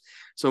thirst?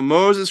 So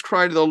Moses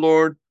cried to the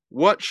Lord,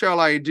 what shall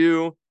I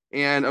do?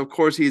 And of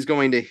course, he's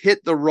going to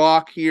hit the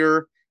rock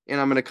here.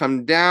 And I'm going to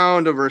come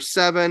down to verse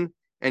 7.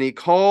 And he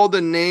called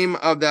the name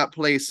of that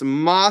place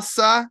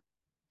Massa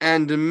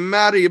and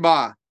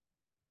Meribah.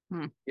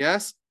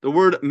 Yes, the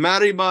word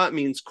Meribah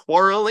means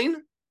quarreling,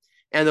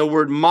 and the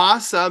word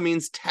Massa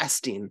means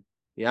testing.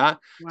 Yeah.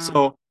 Wow.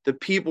 So the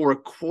people were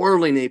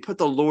quarreling. They put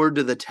the Lord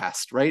to the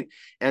test, right?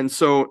 And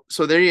so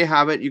there you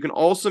have it. You can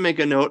also make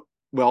a note.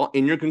 Well,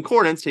 in your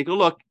concordance, take a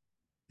look.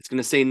 It's going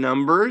to say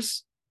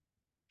Numbers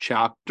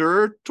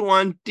chapter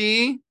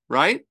 20,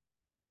 right?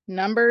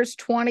 Numbers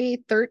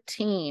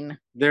 20:13.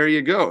 There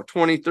you go,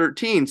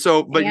 20:13.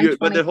 So, but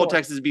the whole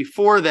text is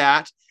before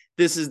that.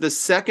 This is the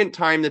second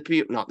time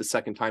not the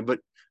second time, but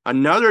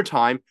another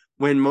time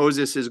when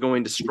Moses is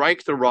going to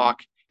strike the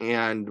rock,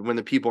 and when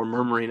the people are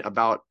murmuring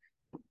about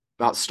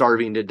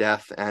starving to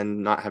death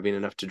and not having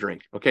enough to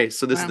drink. Okay,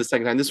 so this is the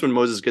second time. This is when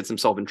Moses gets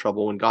himself in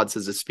trouble, when God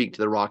says to speak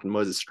to the rock, and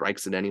Moses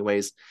strikes it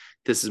anyways.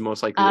 This is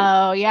most likely.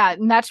 Oh, yeah,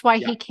 and that's why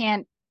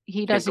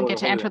he doesn't get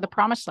to enter the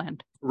promised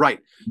land. Right.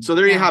 So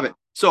there you have it.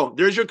 So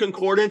there's your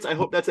concordance. I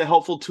hope that's a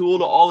helpful tool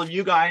to all of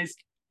you guys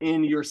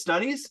in your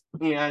studies,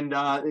 and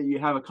you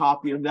have a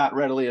copy of that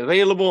readily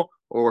available,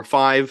 or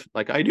 5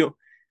 like I do.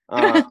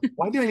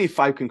 Why do I need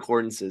 5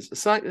 concordances?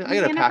 I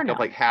gotta pack up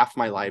like half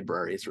my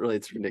library. It's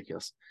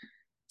ridiculous.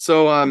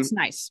 So it's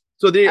nice.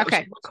 So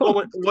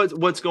cool.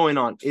 What's going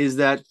on is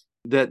that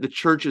the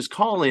church is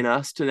calling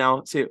us to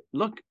now say,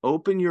 look,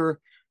 open your,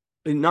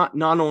 not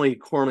only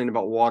quarreling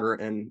about water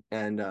and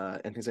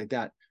things like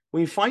that,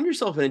 when you find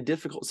yourself in a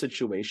difficult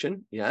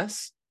situation,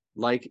 yes,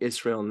 like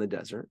Israel in the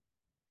desert,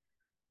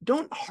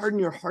 don't harden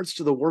your hearts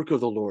to the work of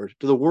the Lord,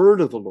 to the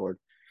word of the Lord.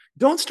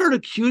 Don't start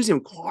accusing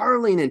him,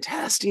 quarreling and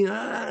testing.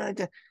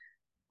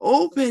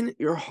 Open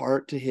your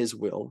heart to his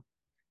will,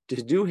 to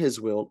do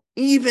his will,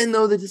 even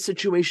though the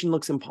situation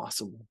looks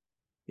impossible.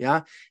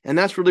 Yeah. And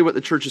that's really what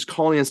the church is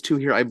calling us to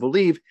here, I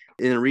believe,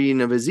 in a reading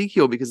of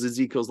Ezekiel, because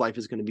Ezekiel's life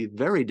is going to be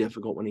very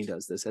difficult when he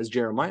does this, as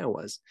Jeremiah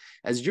was,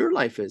 as your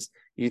life is.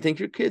 You think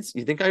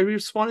I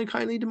responded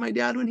kindly to my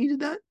dad when he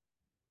did that?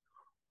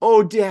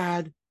 Oh,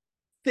 Dad,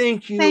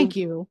 thank you. Thank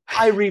you.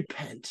 I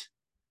repent.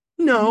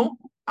 No,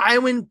 I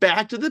went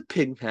back to the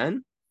pig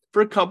pen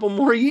for a couple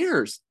more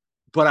years,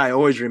 but I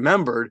always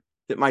remembered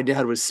that my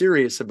dad was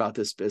serious about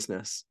this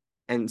business.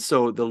 And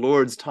so the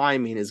Lord's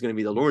timing is going to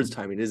be the Lord's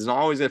timing. It isn't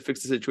always going to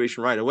fix the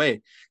situation right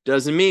away.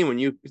 Doesn't mean when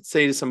you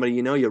say to somebody,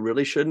 you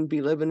really shouldn't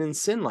be living in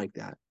sin like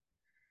that.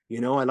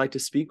 I'd like to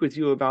speak with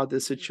you about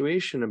this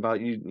situation,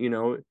 about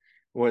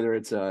whether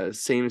it's a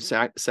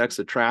same-sex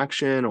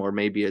attraction, or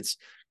maybe it's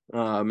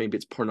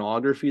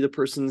pornography the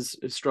person's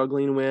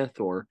struggling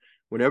with, or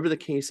whatever the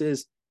case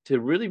is,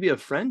 to really be a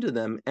friend to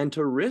them and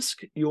to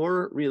risk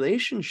your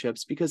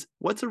relationships, because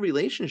what's a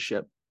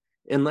relationship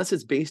unless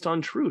it's based on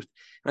truth?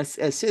 And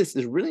I say this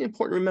is really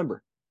important to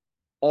remember.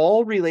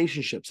 All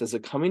relationships as a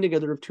coming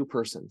together of two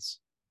persons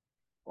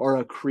are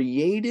a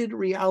created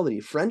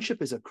reality.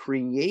 Friendship is a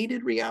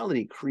created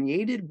reality,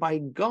 created by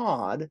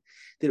God,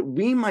 that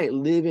we might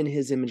live in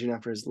his image and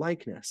after his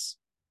likeness.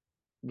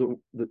 The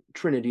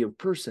Trinity of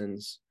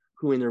persons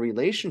who in the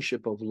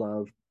relationship of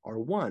love are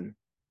one.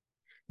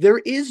 There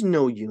is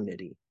no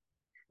unity.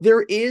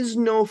 There is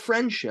no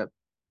friendship.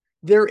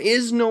 There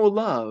is no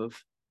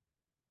love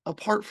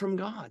apart from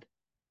God.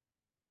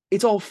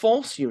 It's all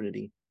false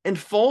unity and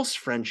false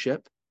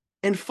friendship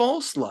and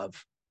false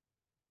love.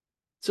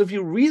 So if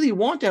you really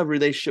want to have a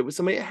relationship with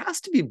somebody, it has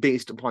to be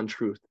based upon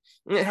truth.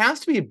 And it has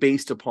to be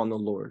based upon the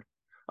Lord.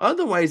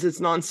 Otherwise,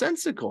 it's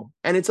nonsensical,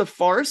 and it's a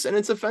farce, and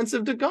it's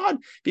offensive to God,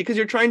 because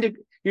you're trying to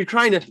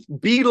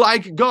be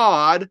like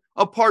God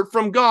apart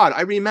from God.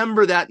 I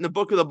remember that in the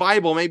book of the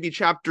Bible, maybe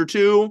chapter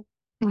 2,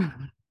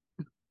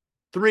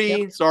 3.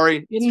 Yep.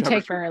 Sorry, Didn't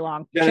take very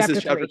long.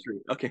 Genesis chapter 3.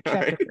 Okay, all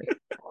right. 3.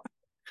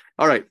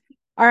 All right.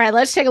 All right,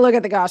 let's take a look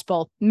at the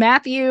gospel.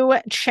 Matthew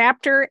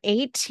chapter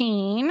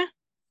 18,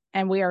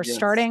 and we are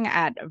starting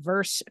at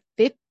verse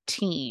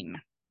 15.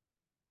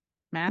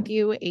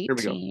 Matthew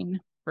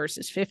 18,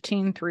 verses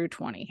 15 through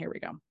 20. Here we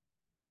go.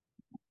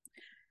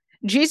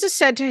 Jesus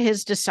said to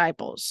his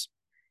disciples,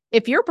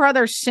 "If your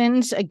brother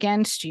sins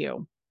against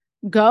you,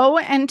 go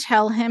and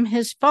tell him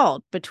his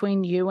fault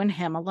between you and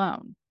him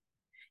alone.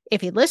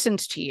 If he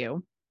listens to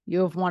you,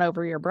 you have won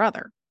over your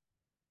brother.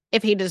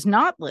 If he does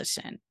not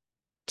listen,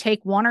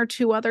 take one or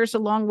two others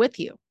along with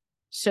you,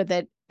 so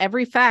that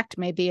every fact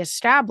may be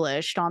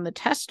established on the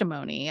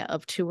testimony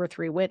of 2 or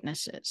 3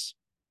 witnesses.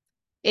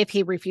 If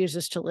he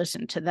refuses to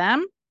listen to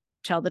them,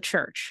 tell the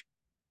church.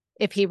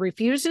 If he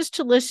refuses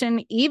to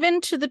listen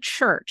even to the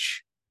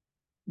church,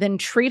 then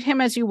treat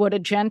him as you would a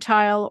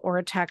Gentile or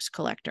a tax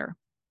collector.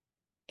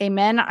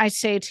 Amen, I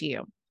say to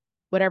you,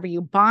 whatever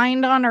you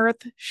bind on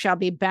earth shall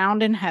be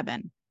bound in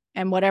heaven,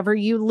 and whatever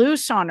you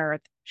loose on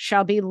earth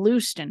shall be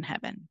loosed in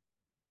heaven.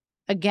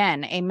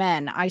 Again,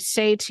 amen, I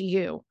say to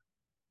you,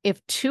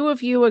 if 2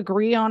 of you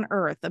agree on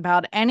earth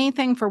about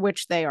anything for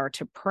which they are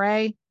to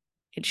pray,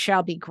 it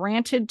shall be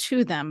granted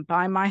to them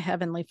by my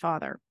heavenly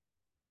Father.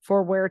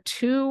 For where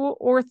 2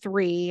 or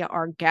 3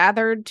 are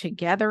gathered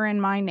together in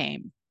my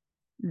name,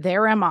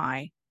 there am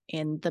I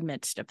in the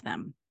midst of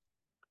them."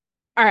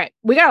 All right,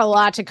 we got a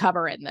lot to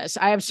cover in this.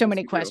 I have so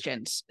many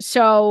questions.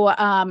 So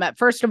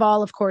first of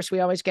all, of course, we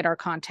always get our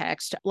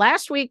context.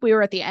 Last week, we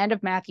were at the end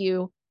of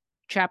Matthew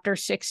chapter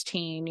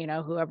 16,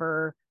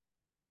 whoever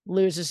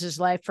loses his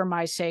life for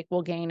my sake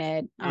will gain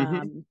it.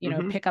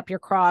 Pick up your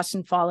cross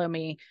and follow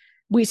me.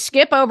 We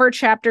skip over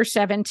chapter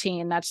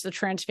 17. That's the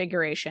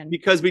Transfiguration.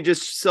 Because we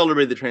just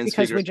celebrated the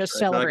Transfiguration. Because we just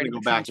celebrated the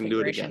the Transfiguration. Go back and do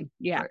it again.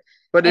 Yeah. Right.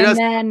 But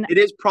it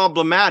is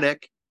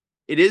problematic.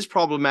 It is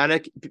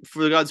problematic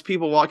for God's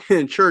people walking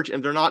in church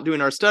and they're not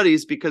doing our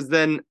studies, because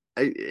then,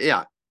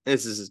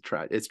 this is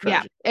tragic. It's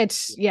tragic.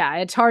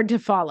 It's hard to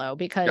follow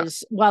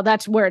because,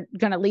 that's where it's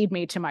going to lead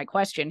me to my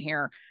question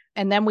here.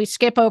 And then we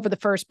skip over the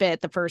first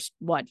bit, the first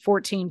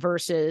 14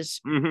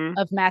 verses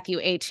of Matthew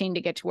 18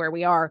 to get to where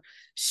we are.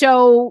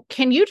 So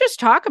can you just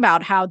talk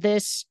about how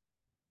this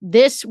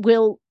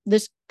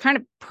kind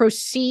of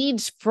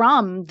proceeds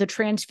from the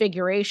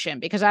Transfiguration?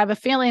 Because I have a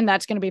feeling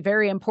that's going to be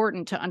very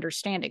important to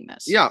understanding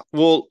this. Yeah.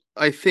 Well,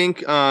 I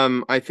think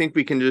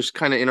we can just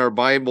kind of in our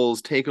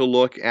Bibles take a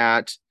look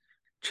at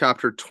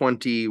chapter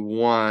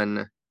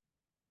 21.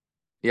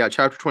 Yeah,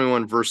 chapter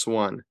 21, verse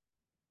 1.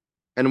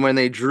 And when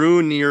they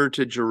drew near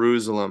to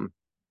Jerusalem,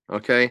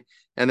 okay,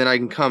 and then I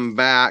can come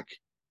back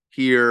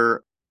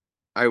here.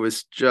 I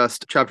was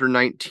just chapter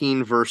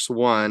 19, verse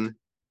 1,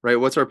 right?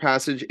 What's our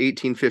passage?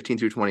 18, 15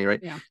 through 20,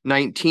 right? Yeah.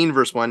 19,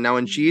 verse 1. Now,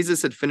 when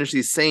Jesus had finished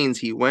these sayings,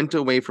 he went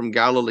away from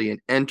Galilee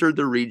and entered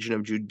the region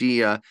of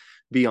Judea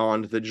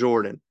beyond the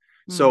Jordan.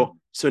 So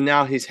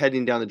now he's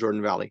heading down the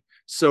Jordan Valley.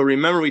 So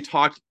remember, we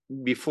talked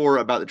before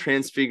about the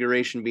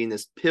transfiguration being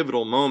this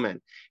pivotal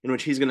moment in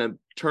which he's going to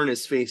turn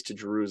his face to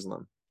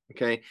Jerusalem.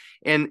 Okay.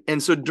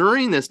 And so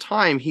during this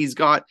time, he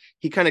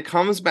kind of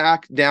comes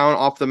back down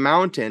off the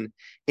mountain,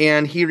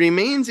 and he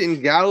remains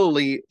in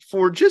Galilee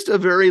for just a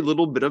very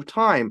little bit of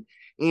time,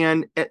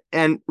 and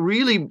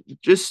really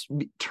just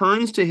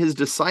turns to his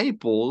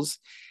disciples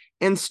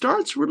and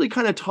starts really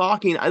kind of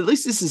talking. At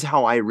least this is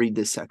how I read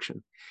this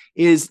section,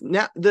 is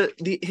now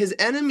his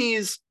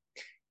enemies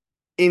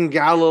in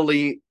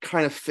Galilee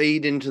kind of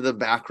fade into the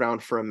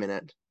background for a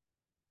minute,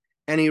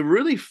 and he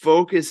really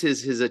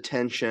focuses his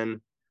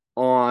attention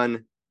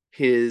on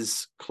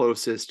his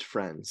closest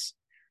friends,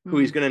 who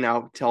he's going to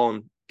now tell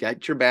him,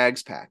 get your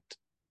bags packed,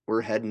 we're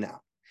heading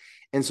out.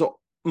 And so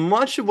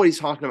much of what he's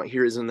talking about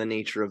here is in the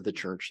nature of the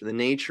church, the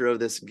nature of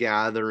this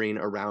gathering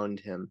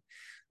around him,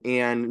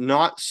 and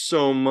not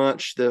so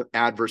much the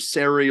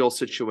adversarial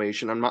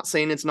situation. I'm not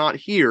saying it's not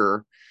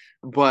here,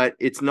 but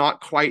it's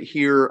not quite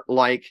here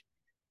like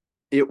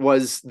it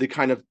was the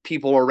kind of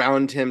people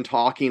around him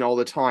talking all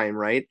the time,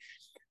 right?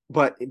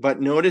 But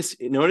notice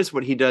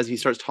what he does. He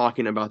starts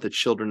talking about the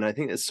children. I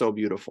think it's so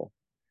beautiful,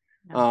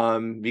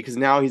 because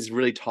now he's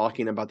really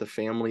talking about the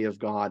family of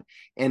God.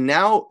 And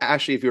now,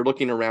 actually, if you're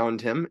looking around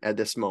him at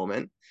this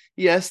moment,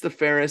 yes, the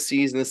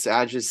Pharisees and the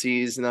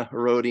Sadducees and the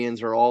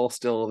Herodians are all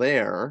still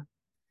there,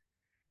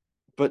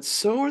 but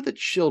so are the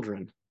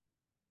children.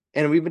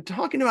 And we've been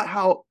talking about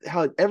how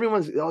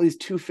everyone's, all these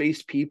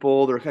two-faced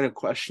people, they're kind of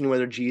questioning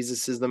whether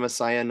Jesus is the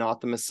Messiah, not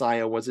the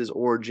Messiah. What's his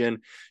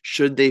origin?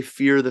 Should they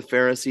fear the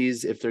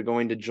Pharisees if they're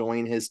going to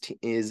join his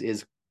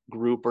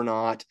group or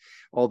not?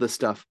 All this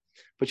stuff.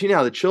 But you know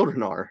how the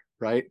children are,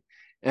 right?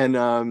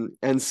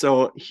 And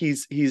so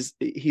he's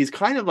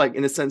kind of like,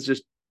 in a sense,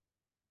 just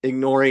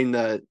ignoring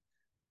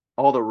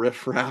all the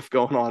riffraff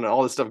going on,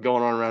 all this stuff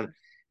going on around,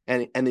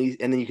 and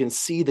then you can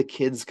see the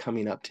kids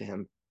coming up to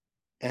him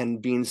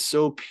and being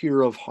so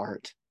pure of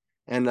heart.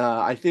 And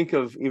I think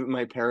of even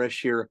my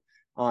parish here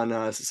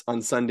on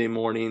Sunday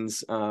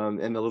mornings,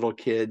 and the little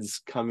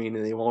kids coming,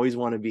 and they always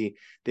want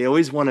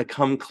to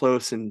come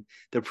close, and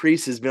the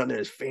priest has been on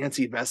their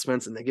fancy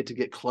vestments, and they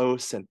get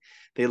close, and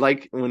they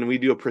like, when we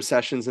do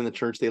processions in the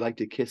church, they like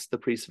to kiss the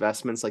priest's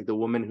vestments, like the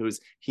woman who's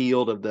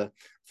healed of the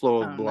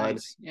flow of blood.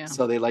 Nice. Yeah.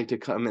 So they like to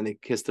come and they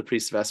kiss the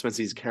priest's vestments.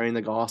 He's carrying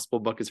the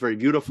gospel book. It's very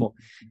beautiful.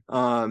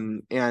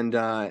 And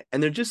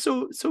they're just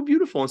so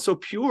beautiful and so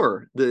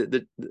pure.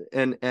 They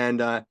have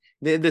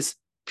this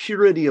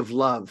purity of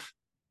love.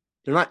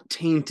 They're not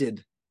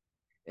tainted.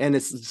 And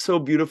it's so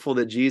beautiful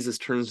that Jesus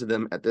turns to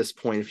them at this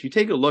point. If you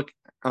take a look,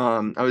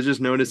 I was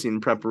just noticing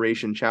in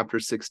preparation, chapter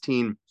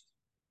 16,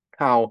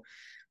 how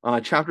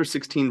chapter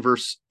 16,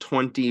 verse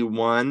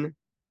 21,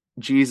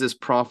 Jesus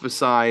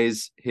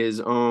prophesies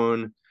his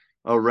own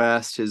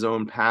arrest, his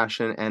own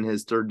passion, and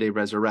his third-day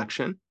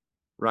resurrection,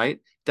 right?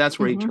 That's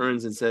where he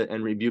turns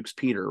and rebukes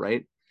Peter,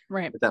 right?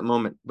 Right. At that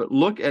moment. But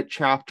look at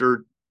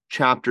chapter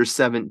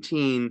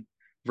 17,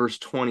 verse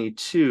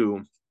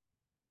 22.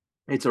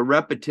 It's a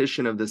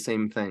repetition of the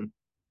same thing.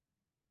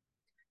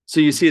 So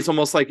you see, it's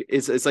almost like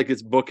it's like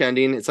it's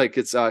bookending. It's like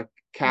it's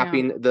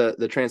capping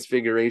the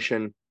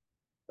transfiguration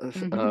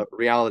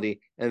reality.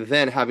 And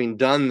then, having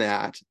done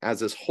that as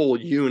this whole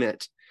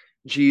unit,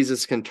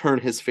 Jesus can turn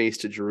his face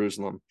to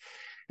Jerusalem.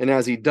 And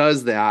as he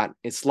does that,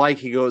 it's like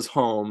he goes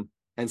home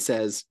and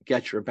says,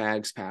 get your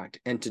bags packed.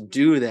 And to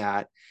do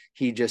that,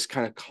 he just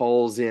kind of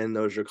calls in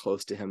those who are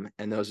close to him,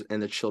 and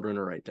the children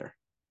are right there.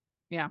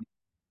 Yeah.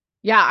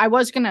 Yeah, I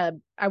was gonna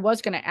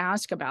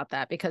ask about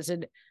that, because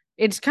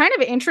it's kind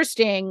of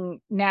interesting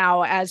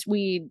now, as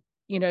we,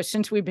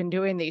 since we've been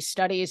doing these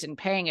studies and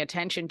paying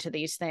attention to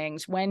these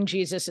things, when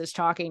Jesus is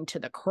talking to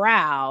the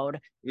crowd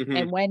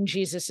and when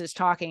Jesus is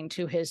talking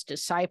to his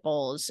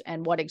disciples,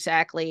 and what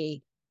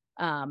exactly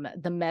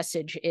the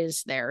message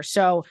is there.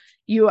 So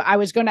I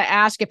was going to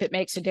ask if it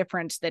makes a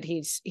difference that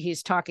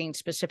he's talking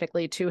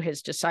specifically to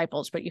his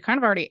disciples, but you kind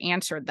of already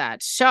answered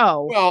that.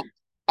 So go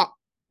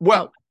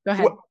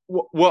ahead.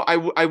 Well,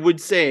 I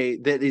would say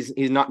that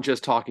he's not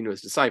just talking to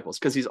his disciples,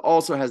 because he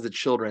also has the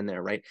children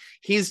there, right?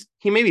 He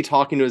may be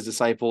talking to his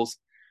disciples,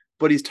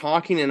 but he's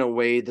talking in a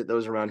way that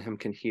those around him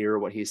can hear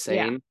what he's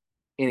saying.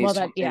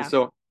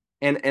 Yeah.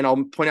 And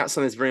I'll point out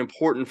something that's very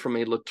important from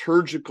a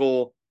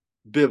liturgical,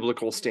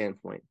 biblical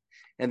standpoint.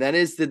 And that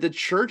is that the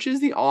church is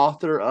the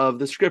author of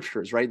the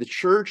scriptures, right? The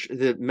church,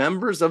 the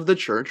members of the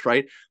church,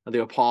 right?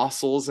 The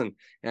apostles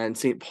and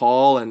St.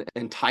 Paul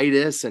and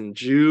Titus and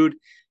Jude.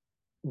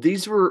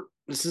 This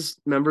is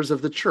members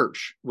of the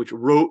church, which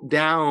wrote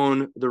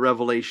down the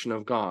revelation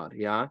of God.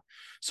 Yeah.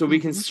 So we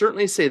can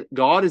certainly say that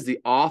God is the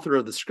author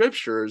of the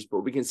scriptures, but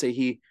we can say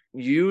he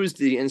used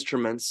the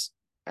instruments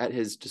at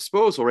his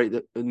disposal, right?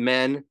 The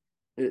men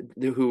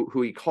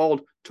who he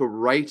called to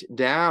write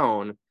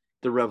down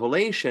the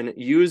revelation,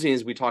 using,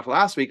 as we talked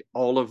last week,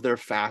 all of their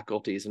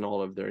faculties and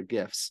all of their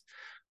gifts.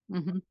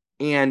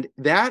 And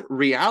that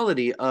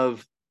reality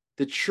of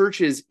the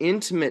church's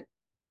intimate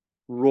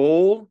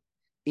role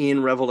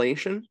in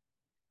revelation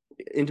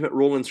intimate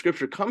role in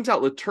Scripture comes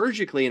out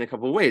liturgically in a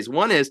couple of ways.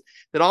 One is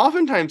that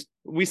oftentimes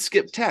we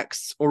skip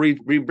texts, or we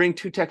bring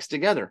two texts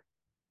together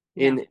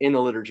in the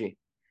liturgy,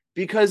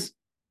 because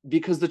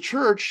the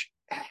church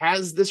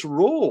has this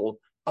role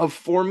of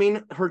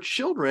forming her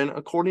children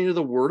according to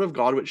the word of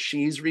God, which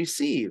she's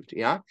received.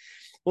 Yeah.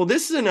 Well,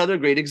 this is another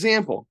great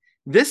example.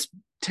 This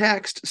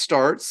text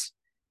starts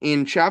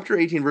in chapter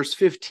 18, verse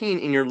 15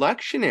 in your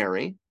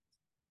lectionary.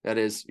 That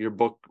is your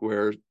book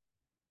where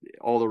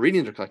all the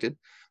readings are collected,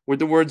 with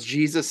the words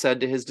Jesus said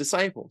to his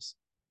disciples.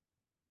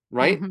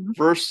 Right?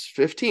 Verse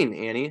 15,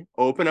 Annie.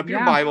 Open up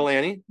your Bible,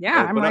 Annie.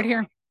 Yeah, I'm right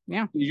here.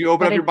 Yeah. Did you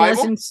open up your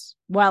Bible?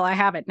 Well, I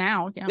have it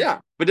now. Yeah,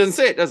 but it doesn't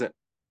say it, does it?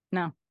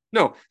 No.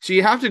 So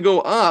you have to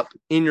go up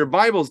in your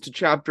Bibles to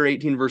chapter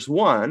 18, verse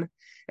 1.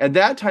 At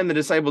that time, the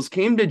disciples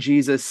came to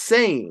Jesus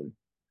saying,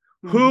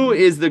 who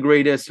is the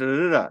greatest?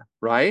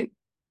 Right?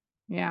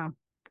 Yeah.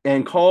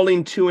 And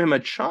calling to him a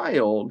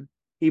child,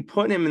 he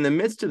put him in the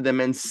midst of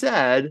them and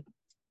said,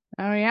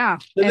 oh, yeah.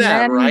 And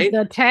then right?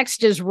 The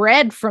text is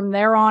read from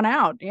there on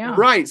out. Yeah.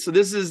 Right. So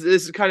this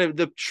is kind of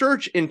the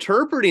church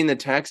interpreting the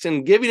text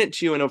and giving it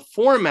to you in a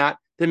format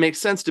that makes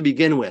sense to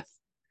begin with.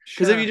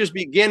 Because if you just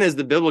begin as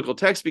the biblical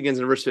text begins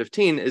in verse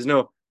 15,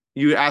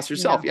 you ask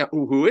yourself,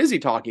 who is he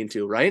talking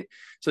to, right?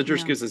 So the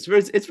church gives us,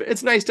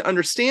 it's nice to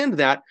understand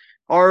that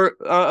our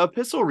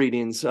epistle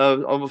readings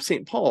of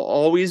St. Paul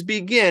always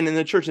begin in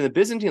the church, in the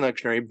Byzantine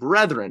lectionary,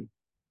 brethren.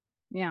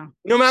 Yeah.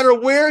 No matter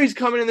where he's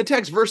coming in the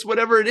text, verse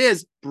whatever it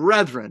is,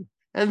 brethren.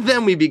 And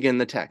then we begin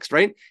the text,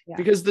 right? Yeah.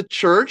 Because the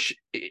church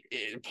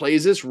it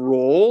plays this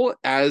role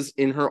as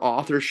in her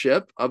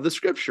authorship of the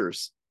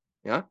scriptures.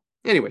 Yeah.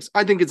 Anyways,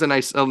 I think it's a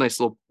nice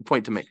little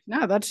point to make.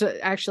 No, that's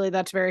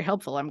very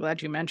helpful. I'm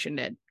glad you mentioned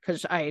it,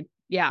 because I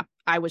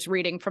was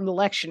reading from the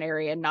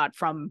lectionary and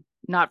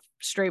not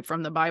straight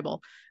from the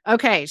Bible.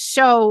 Okay,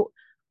 so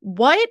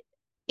what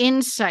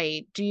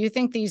insight do you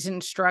think these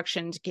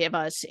instructions give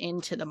us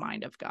into the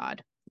mind of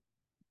God?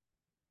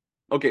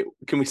 Okay,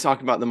 can we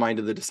talk about the mind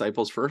of the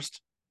disciples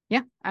first?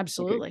 Yeah,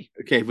 absolutely.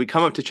 Okay, if we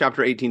come up to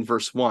chapter 18,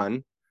 verse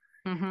 1,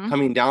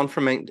 coming down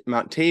from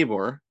Mount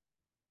Tabor,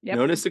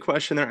 notice the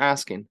question they're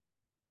asking.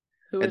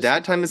 At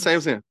that time, the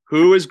disciples said,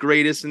 who is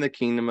greatest in the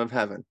kingdom of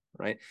heaven?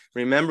 Right?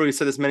 Remember, we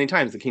said this many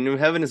times. The kingdom of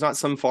heaven is not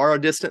some far or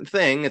distant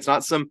thing. It's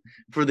not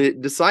for the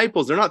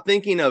disciples. They're not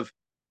thinking of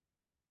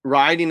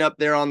riding up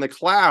there on the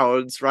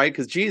clouds, right?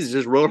 Because Jesus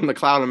just rode on the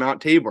cloud on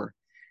Mount Tabor.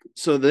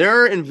 So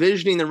they're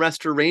envisioning the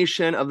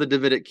restoration of the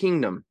Davidic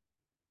kingdom.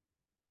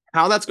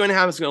 How that's going to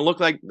happen is going to look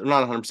like, they're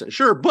not 100%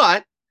 sure,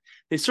 but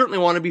they certainly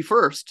want to be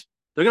first.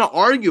 They're going to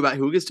argue about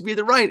who gets to be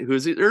the right,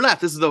 who's their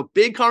left. This is a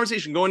big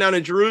conversation going down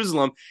in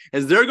Jerusalem.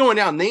 As they're going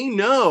down, they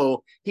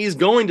know he's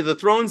going to the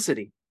throne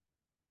city,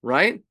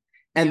 right?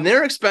 And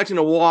they're expecting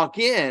to walk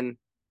in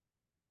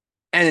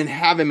and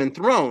have him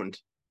enthroned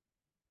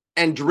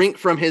and drink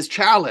from his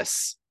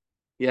chalice.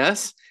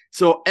 Yes?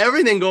 So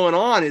everything going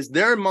on is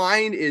their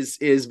mind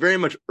is very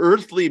much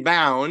earthly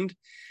bound,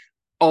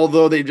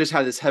 although they've just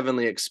had this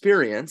heavenly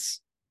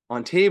experience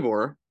on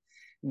Tabor.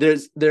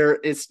 They're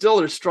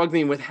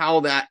struggling with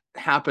how that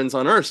happens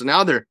on earth. So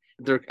now they're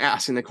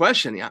asking the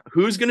question,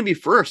 who's going to be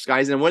first,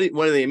 guys? And what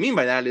do they mean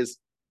by that is,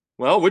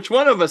 well, which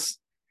one of us,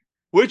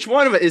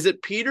 is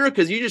it Peter?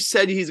 Because you just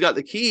said he's got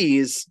the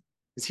keys.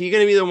 Is he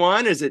going to be the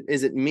one? Is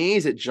it me?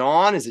 Is it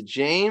John? Is it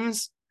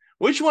James?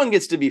 Which one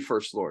gets to be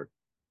first, Lord?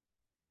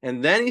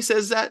 And then he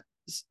says that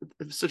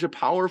such a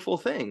powerful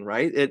thing,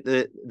 right?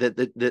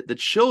 The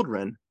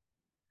children,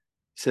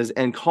 says,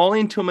 and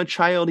calling to him a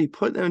child, he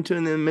put them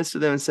in the midst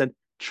of them and said,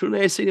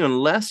 truly I say to you,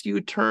 unless you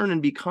turn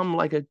and become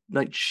like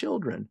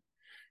children,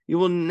 you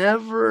will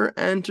never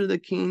enter the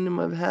kingdom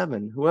of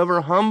heaven.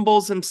 Whoever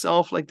humbles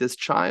himself like this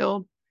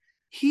child,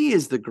 he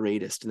is the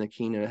greatest in the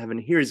kingdom of heaven.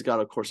 Here he's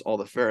got, of course, all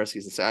the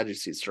Pharisees and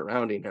Sadducees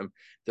surrounding him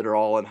that are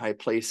all in high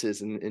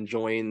places and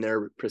enjoying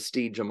their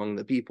prestige among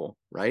the people,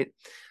 right?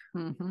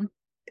 Mm-hmm.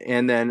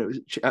 And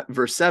then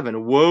verse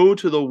 7, woe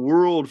to the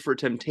world for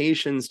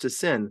temptations to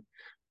sin.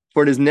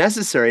 For it is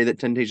necessary that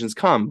temptations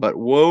come, but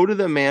woe to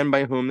the man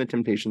by whom the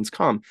temptations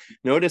come.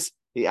 Notice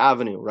the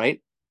avenue,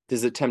 right?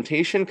 Does the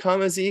temptation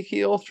come,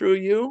 Ezekiel, through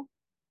you?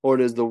 Or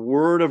does the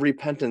word of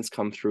repentance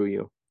come through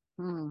you?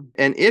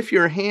 And if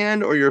your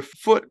hand or your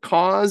foot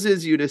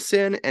causes you to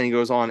sin, and he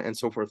goes on and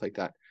so forth like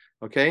that.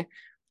 Okay?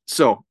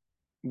 So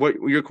what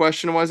your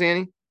question was,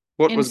 Annie?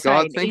 What was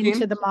God thinking?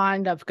 Into the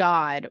mind of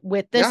God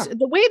with this,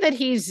 the way that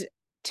he's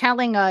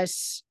telling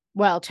us,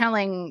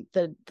 telling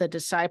the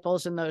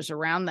disciples and those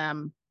around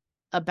them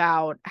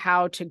about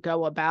how to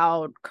go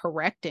about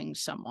correcting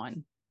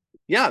someone.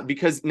 Yeah,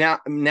 because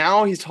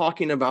now he's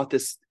talking about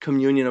this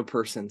communion of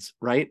persons,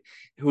 right?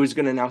 They're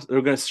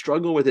going to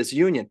struggle with this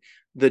union.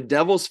 The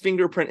devil's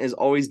fingerprint is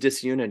always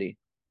disunity.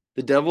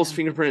 The devil's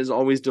fingerprint is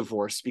always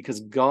divorce, because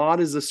God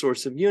is the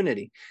source of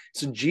unity.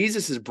 So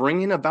Jesus is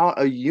bringing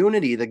about a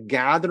unity, the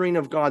gathering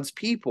of God's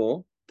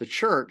people, the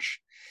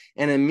church,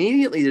 and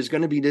immediately there's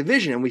going to be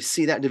division, and we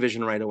see that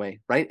division right away,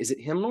 right? Is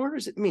it him, Lord, or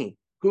is it me?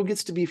 Who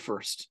gets to be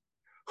first?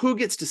 Who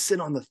gets to sit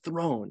on the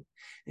throne?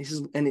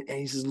 And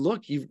he says,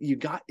 look,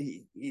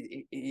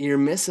 you're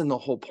missing the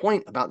whole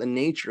point about the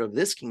nature of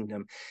this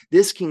kingdom.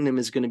 This kingdom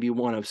is going to be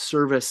one of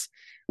service,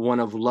 one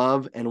of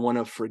love, and one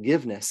of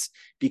forgiveness,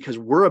 because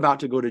we're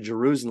about to go to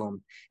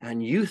Jerusalem,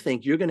 and you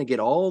think you're going to get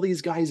all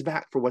these guys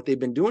back for what they've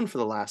been doing for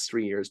the last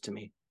 3 years to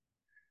me.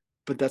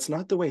 But that's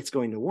not the way it's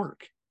going to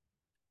work.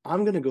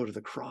 I'm going to go to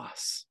the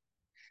cross.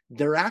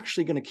 They're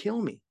actually going to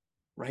kill me.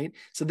 Right?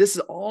 So this is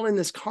all in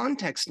this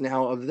context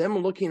now of them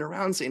looking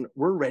around saying,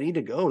 we're ready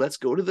to go. Let's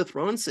go to the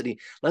throne city.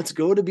 Let's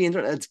go to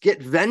let's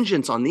get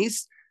vengeance on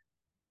these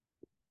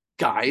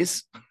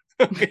guys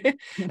okay,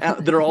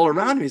 that are all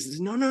around me. He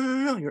says, no.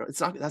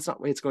 That's not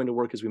the way it's going to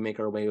work as we make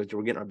our way. We're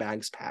getting our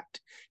bags packed.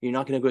 You're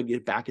not going to go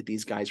get back at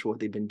these guys for what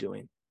they've been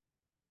doing.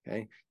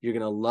 Okay. You're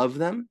going to love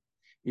them.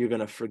 You're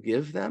going to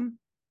forgive them.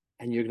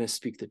 And you're going to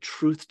speak the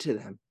truth to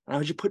them. And I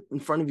would you put in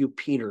front of you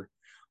Peter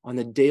on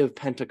the day of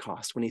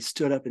Pentecost, when he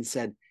stood up and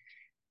said,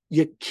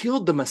 you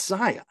killed the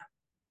Messiah.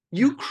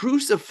 You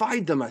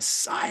crucified the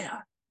Messiah.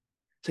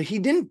 So he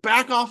didn't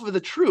back off of the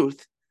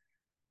truth.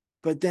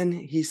 But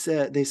then they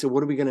said,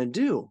 what are we going to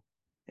do?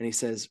 And he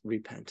says,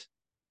 repent.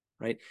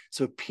 Right?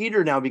 So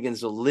Peter now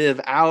begins to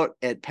live out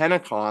at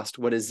Pentecost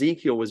what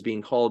Ezekiel was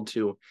being called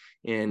to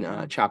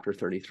in chapter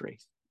 33.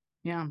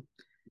 Yeah.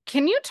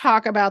 Can you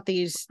talk about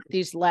these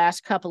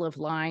last couple of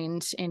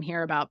lines in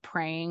here about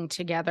praying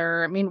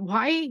together? I mean,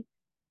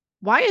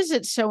 why is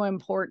it so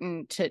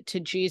important to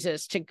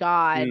Jesus, to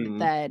God,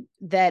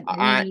 that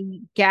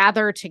we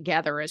gather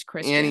together as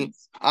Christians? Annie,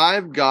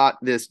 I've got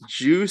this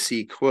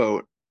juicy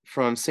quote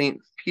from St.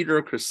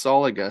 Peter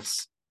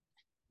Chrysologus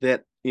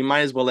that you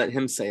might as well let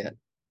him say it.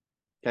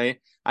 Okay.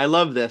 I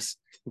love this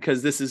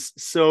because this is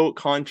so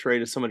contrary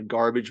to so much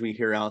garbage we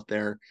hear out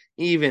there,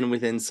 even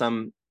within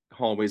some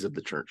hallways of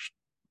the church.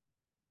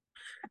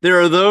 There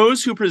are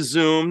those who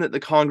presume that the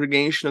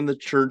congregation of the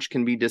church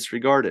can be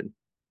disregarded.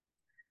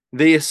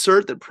 They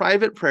assert that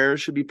private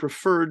prayers should be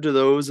preferred to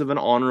those of an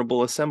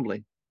honorable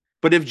assembly.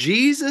 But if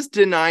Jesus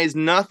denies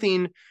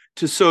nothing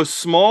to so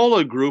small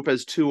a group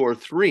as 2 or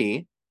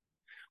 3,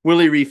 will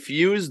he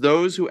refuse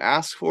those who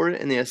ask for it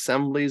in the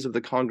assemblies of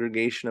the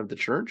congregation of the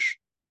church?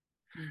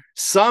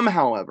 Some,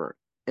 however,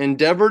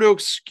 endeavor to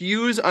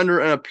excuse under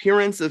an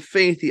appearance of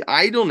faith the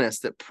idleness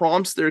that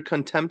prompts their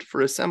contempt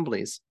for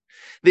assemblies.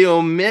 They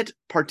omit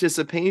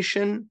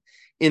participation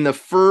in the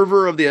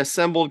fervor of the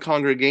assembled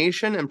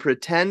congregation and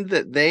pretend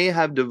that they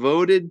have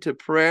devoted to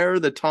prayer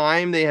the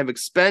time they have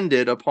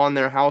expended upon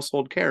their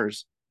household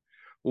cares.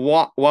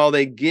 While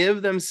they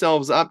give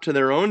themselves up to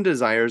their own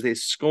desires, they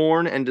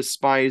scorn and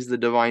despise the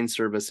divine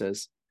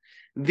services.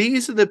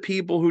 These are the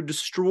people who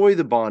destroy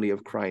the body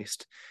of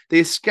Christ.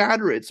 They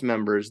scatter its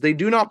members. They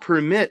do not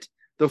permit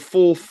the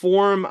full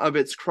form of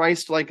its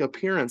Christ-like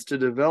appearance to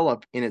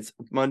develop in its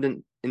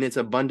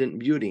abundant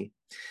beauty.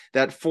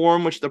 That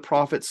form which the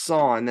prophets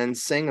saw and then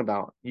sang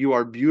about. You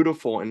are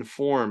beautiful in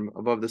form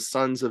above the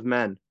sons of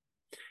men.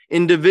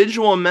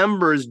 Individual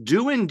members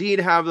do indeed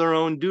have their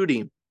own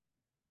duty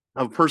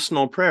of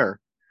personal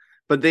prayer,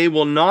 but they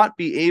will not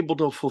be able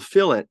to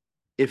fulfill it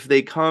if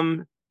they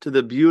come to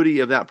the beauty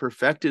of that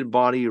perfected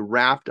body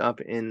wrapped up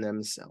in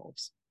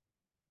themselves.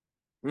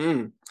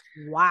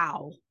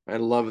 Wow. I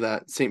love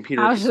that. St.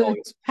 Peter.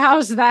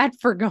 How's that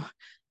for going?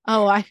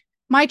 Oh,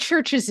 my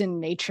church is in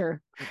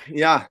nature.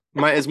 Yeah,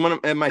 as one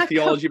of my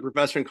theology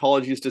professor in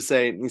college used to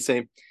say,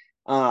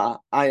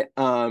 I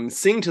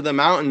sing to the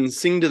mountains,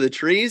 sing to the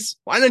trees.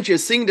 Why don't you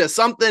sing to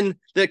something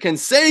that can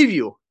save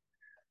you?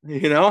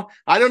 You know,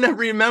 I don't ever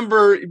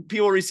remember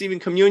people receiving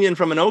communion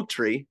from an oak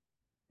tree.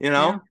 You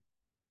know, yeah.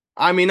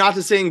 I mean, not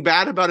to saying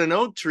bad about an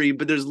oak tree,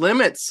 but there's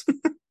limits.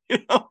 You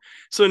know,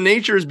 so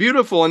nature is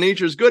beautiful and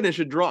nature is good, and it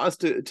should draw us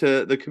to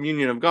the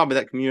communion of God. But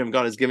that communion of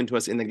God is given to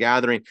us in the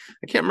gathering.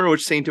 I can't remember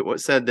which saint it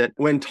said that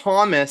when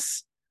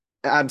Thomas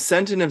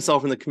absented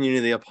himself from the communion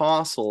of the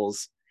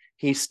apostles,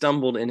 he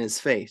stumbled in his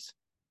faith.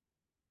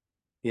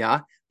 Yeah,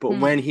 but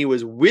when he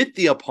was with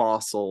the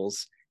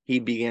apostles, he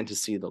began to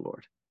see the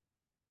Lord.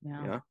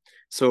 Yeah.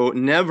 So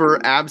never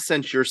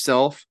absent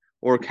yourself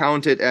or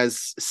count it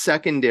as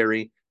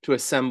secondary to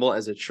assemble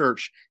as a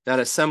church. That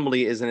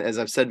assembly is, as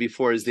I've said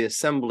before, is the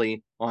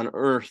assembly on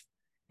earth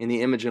in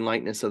the image and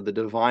likeness of the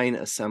divine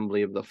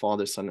assembly of the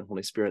Father, Son, and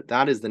Holy Spirit.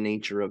 That is the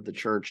nature of the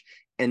church,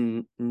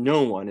 and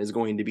no one is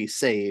going to be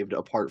saved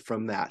apart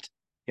from that.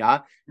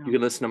 Yeah, you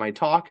can listen to my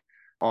talk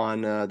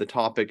on the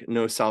topic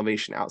 "No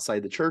Salvation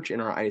Outside the Church"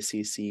 in our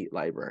ICC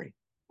library.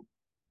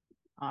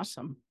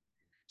 Awesome.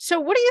 So,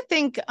 what do you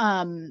think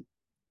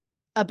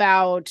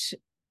about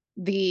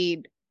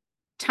the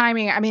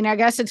timing? I mean, I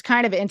guess it's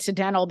kind of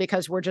incidental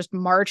because we're just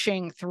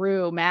marching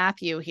through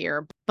Matthew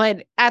here,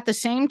 but at the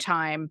same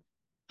time,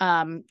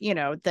 you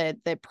know,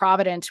 the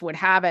providence would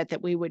have it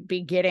that we would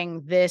be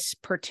getting this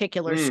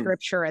particular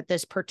scripture at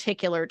this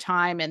particular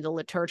time in the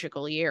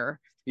liturgical year.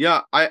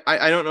 Yeah,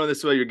 I don't know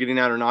this way you're getting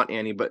at or not,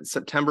 Annie, but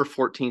September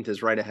 14th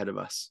is right ahead of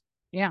us.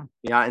 Yeah.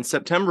 Yeah, and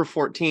September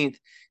 14th,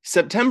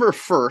 September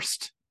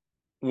 1st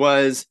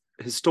was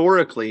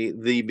historically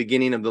the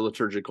beginning of the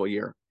liturgical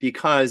year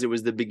because it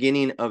was the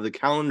beginning of the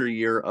calendar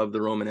year of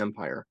the Roman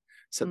Empire,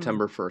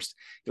 September 1st.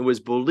 It was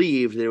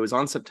believed that it was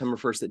on September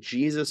 1st that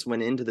Jesus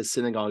went into the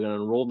synagogue and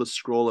unrolled the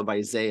scroll of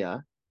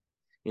Isaiah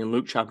in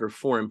Luke chapter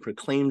 4 and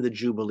proclaimed the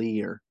Jubilee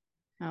year.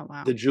 Oh,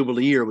 wow. The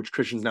Jubilee year, which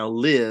Christians now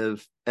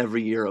live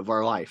every year of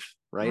our life,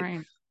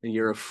 right? The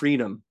year of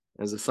freedom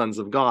as the sons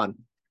of God,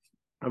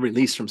 a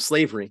release from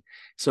slavery.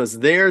 So it's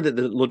there that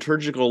the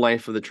liturgical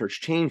life of the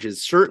church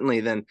changes.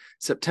 Certainly then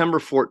September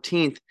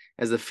 14th,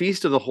 as the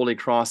Feast of the Holy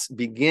Cross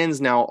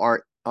begins now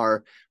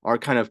our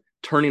kind of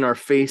turning our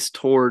face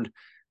toward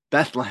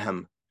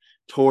Bethlehem,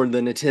 toward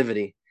the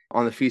Nativity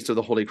on the Feast of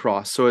the Holy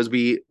Cross. So as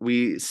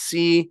we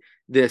see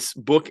this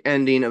book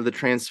ending of the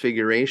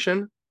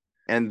Transfiguration,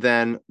 and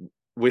then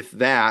with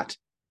that,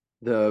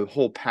 the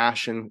whole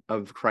passion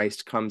of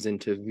Christ comes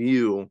into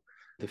view.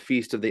 The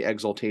Feast of the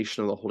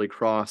Exaltation of the Holy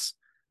Cross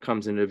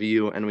comes into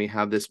view, and we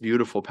have this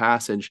beautiful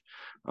passage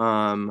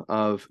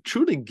of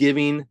truly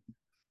giving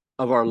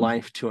of our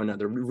life to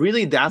another.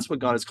 Really, that's what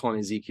God is calling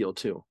Ezekiel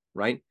to,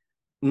 right?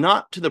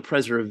 Not to the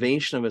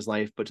preservation of his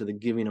life, but to the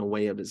giving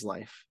away of his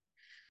life.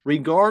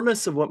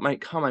 Regardless of what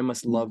might come, I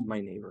must love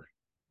my neighbor.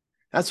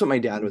 That's what my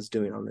dad was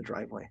doing on the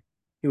driveway.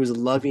 He was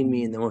loving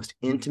me in the most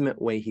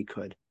intimate way he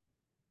could.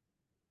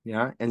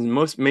 Yeah. And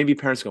maybe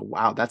parents go,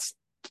 wow, I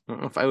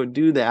don't know if I would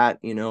do that,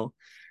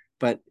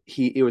 but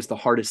it was the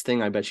hardest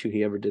thing I bet you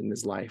he ever did in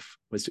his life,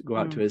 was to go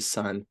out to his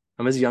son.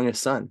 I'm his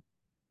youngest son,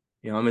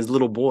 I'm his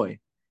little boy,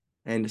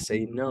 and to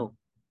say, no,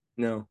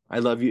 I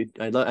love you.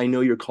 I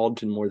know you're called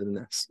to more than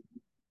this.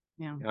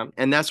 Yeah.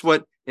 And that's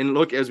what, and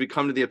look, as we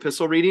come to the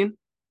epistle reading.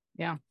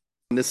 Yeah.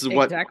 And this is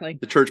what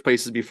the church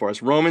places before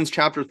us. Romans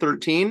chapter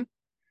 13,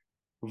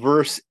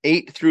 verse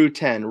 8 through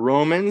 10.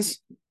 Romans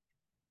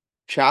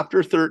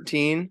chapter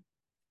 13,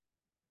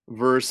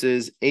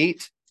 verses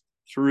 8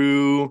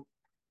 through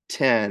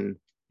 10.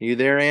 Are you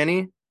there,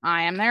 Annie?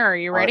 I am there. Are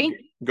you ready? Right.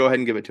 Go ahead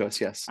and give it to us.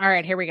 Yes. All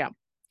right, here we go.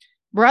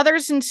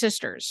 Brothers and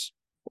sisters,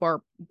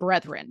 or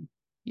brethren,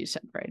 you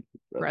said, right?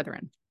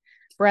 Brethren.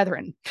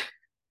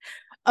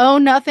 Owe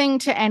nothing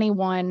to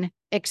anyone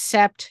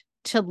except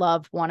to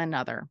love one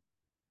another.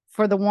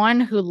 For the one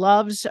who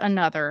loves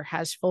another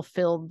has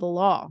fulfilled the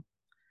law.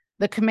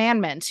 The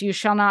commandments: you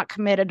shall not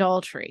commit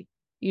adultery,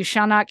 you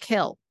shall not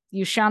kill,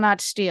 you shall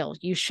not steal,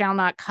 you shall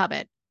not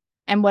covet,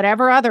 and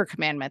whatever other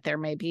commandment there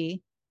may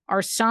be,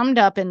 are summed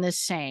up in this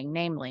saying,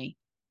 namely,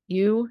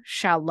 you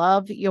shall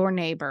love your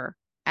neighbor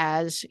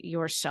as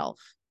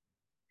yourself.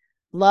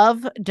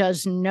 Love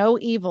does no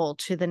evil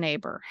to the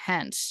neighbor.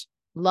 Hence,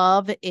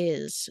 love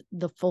is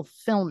the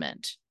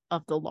fulfillment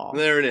of the law.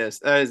 There it is.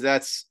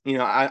 That's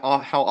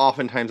how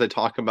oftentimes I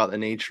talk about the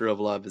nature of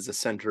love as the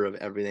center of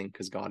everything,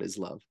 because God is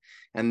love.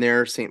 And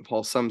there St.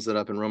 Paul sums it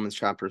up in Romans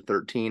chapter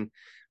 13.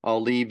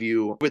 I'll leave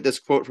you with this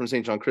quote from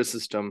St. John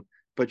Chrysostom,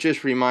 but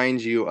just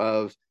remind you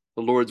of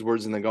the Lord's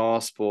words in the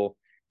gospel.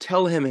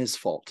 Tell him his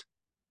fault,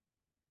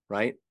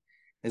 right?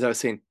 As I was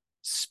saying,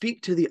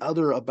 speak to the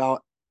other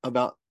about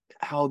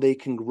how they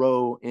can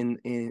grow in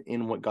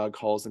what God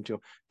calls them to.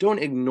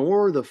 Don't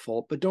ignore the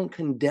fault, but don't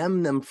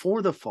condemn them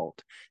for the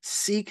fault.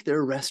 Seek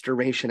their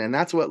restoration. And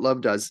that's what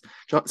love does.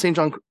 St.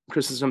 John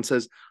Chrysostom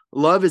says,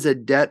 love is a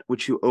debt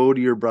which you owe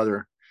to your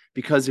brother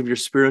because of your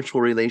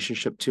spiritual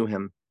relationship to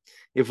him.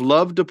 If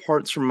love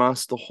departs from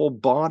us, the whole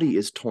body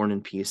is torn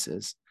in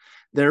pieces.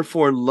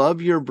 Therefore,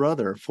 love your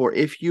brother, for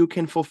if you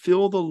can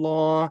fulfill the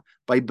law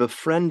by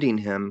befriending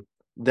him,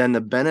 then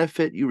the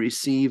benefit you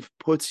receive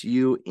puts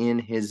you in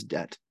his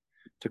debt.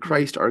 To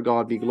Christ our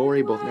God be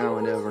glory both now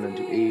and ever and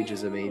unto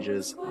ages of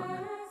ages.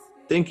 Amen.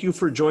 Thank you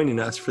for joining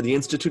us for the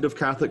Institute of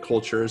Catholic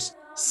Culture's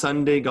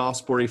Sunday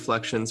Gospel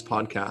Reflections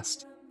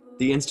podcast.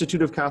 The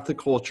Institute of Catholic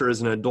Culture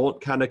is an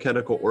adult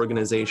catechetical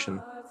organization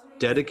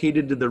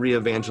dedicated to the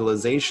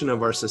re-evangelization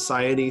of our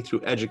society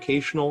through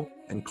educational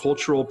and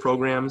cultural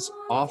programs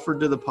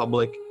offered to the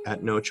public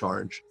at no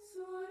charge.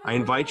 I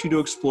invite you to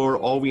explore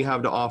all we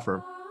have to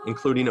offer,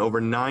 including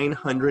over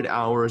 900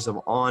 hours of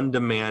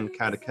on-demand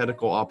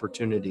catechetical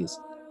opportunities,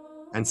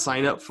 and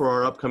sign up for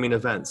our upcoming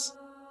events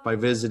by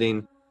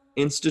visiting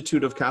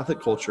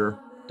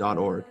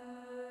instituteofcatholicculture.org.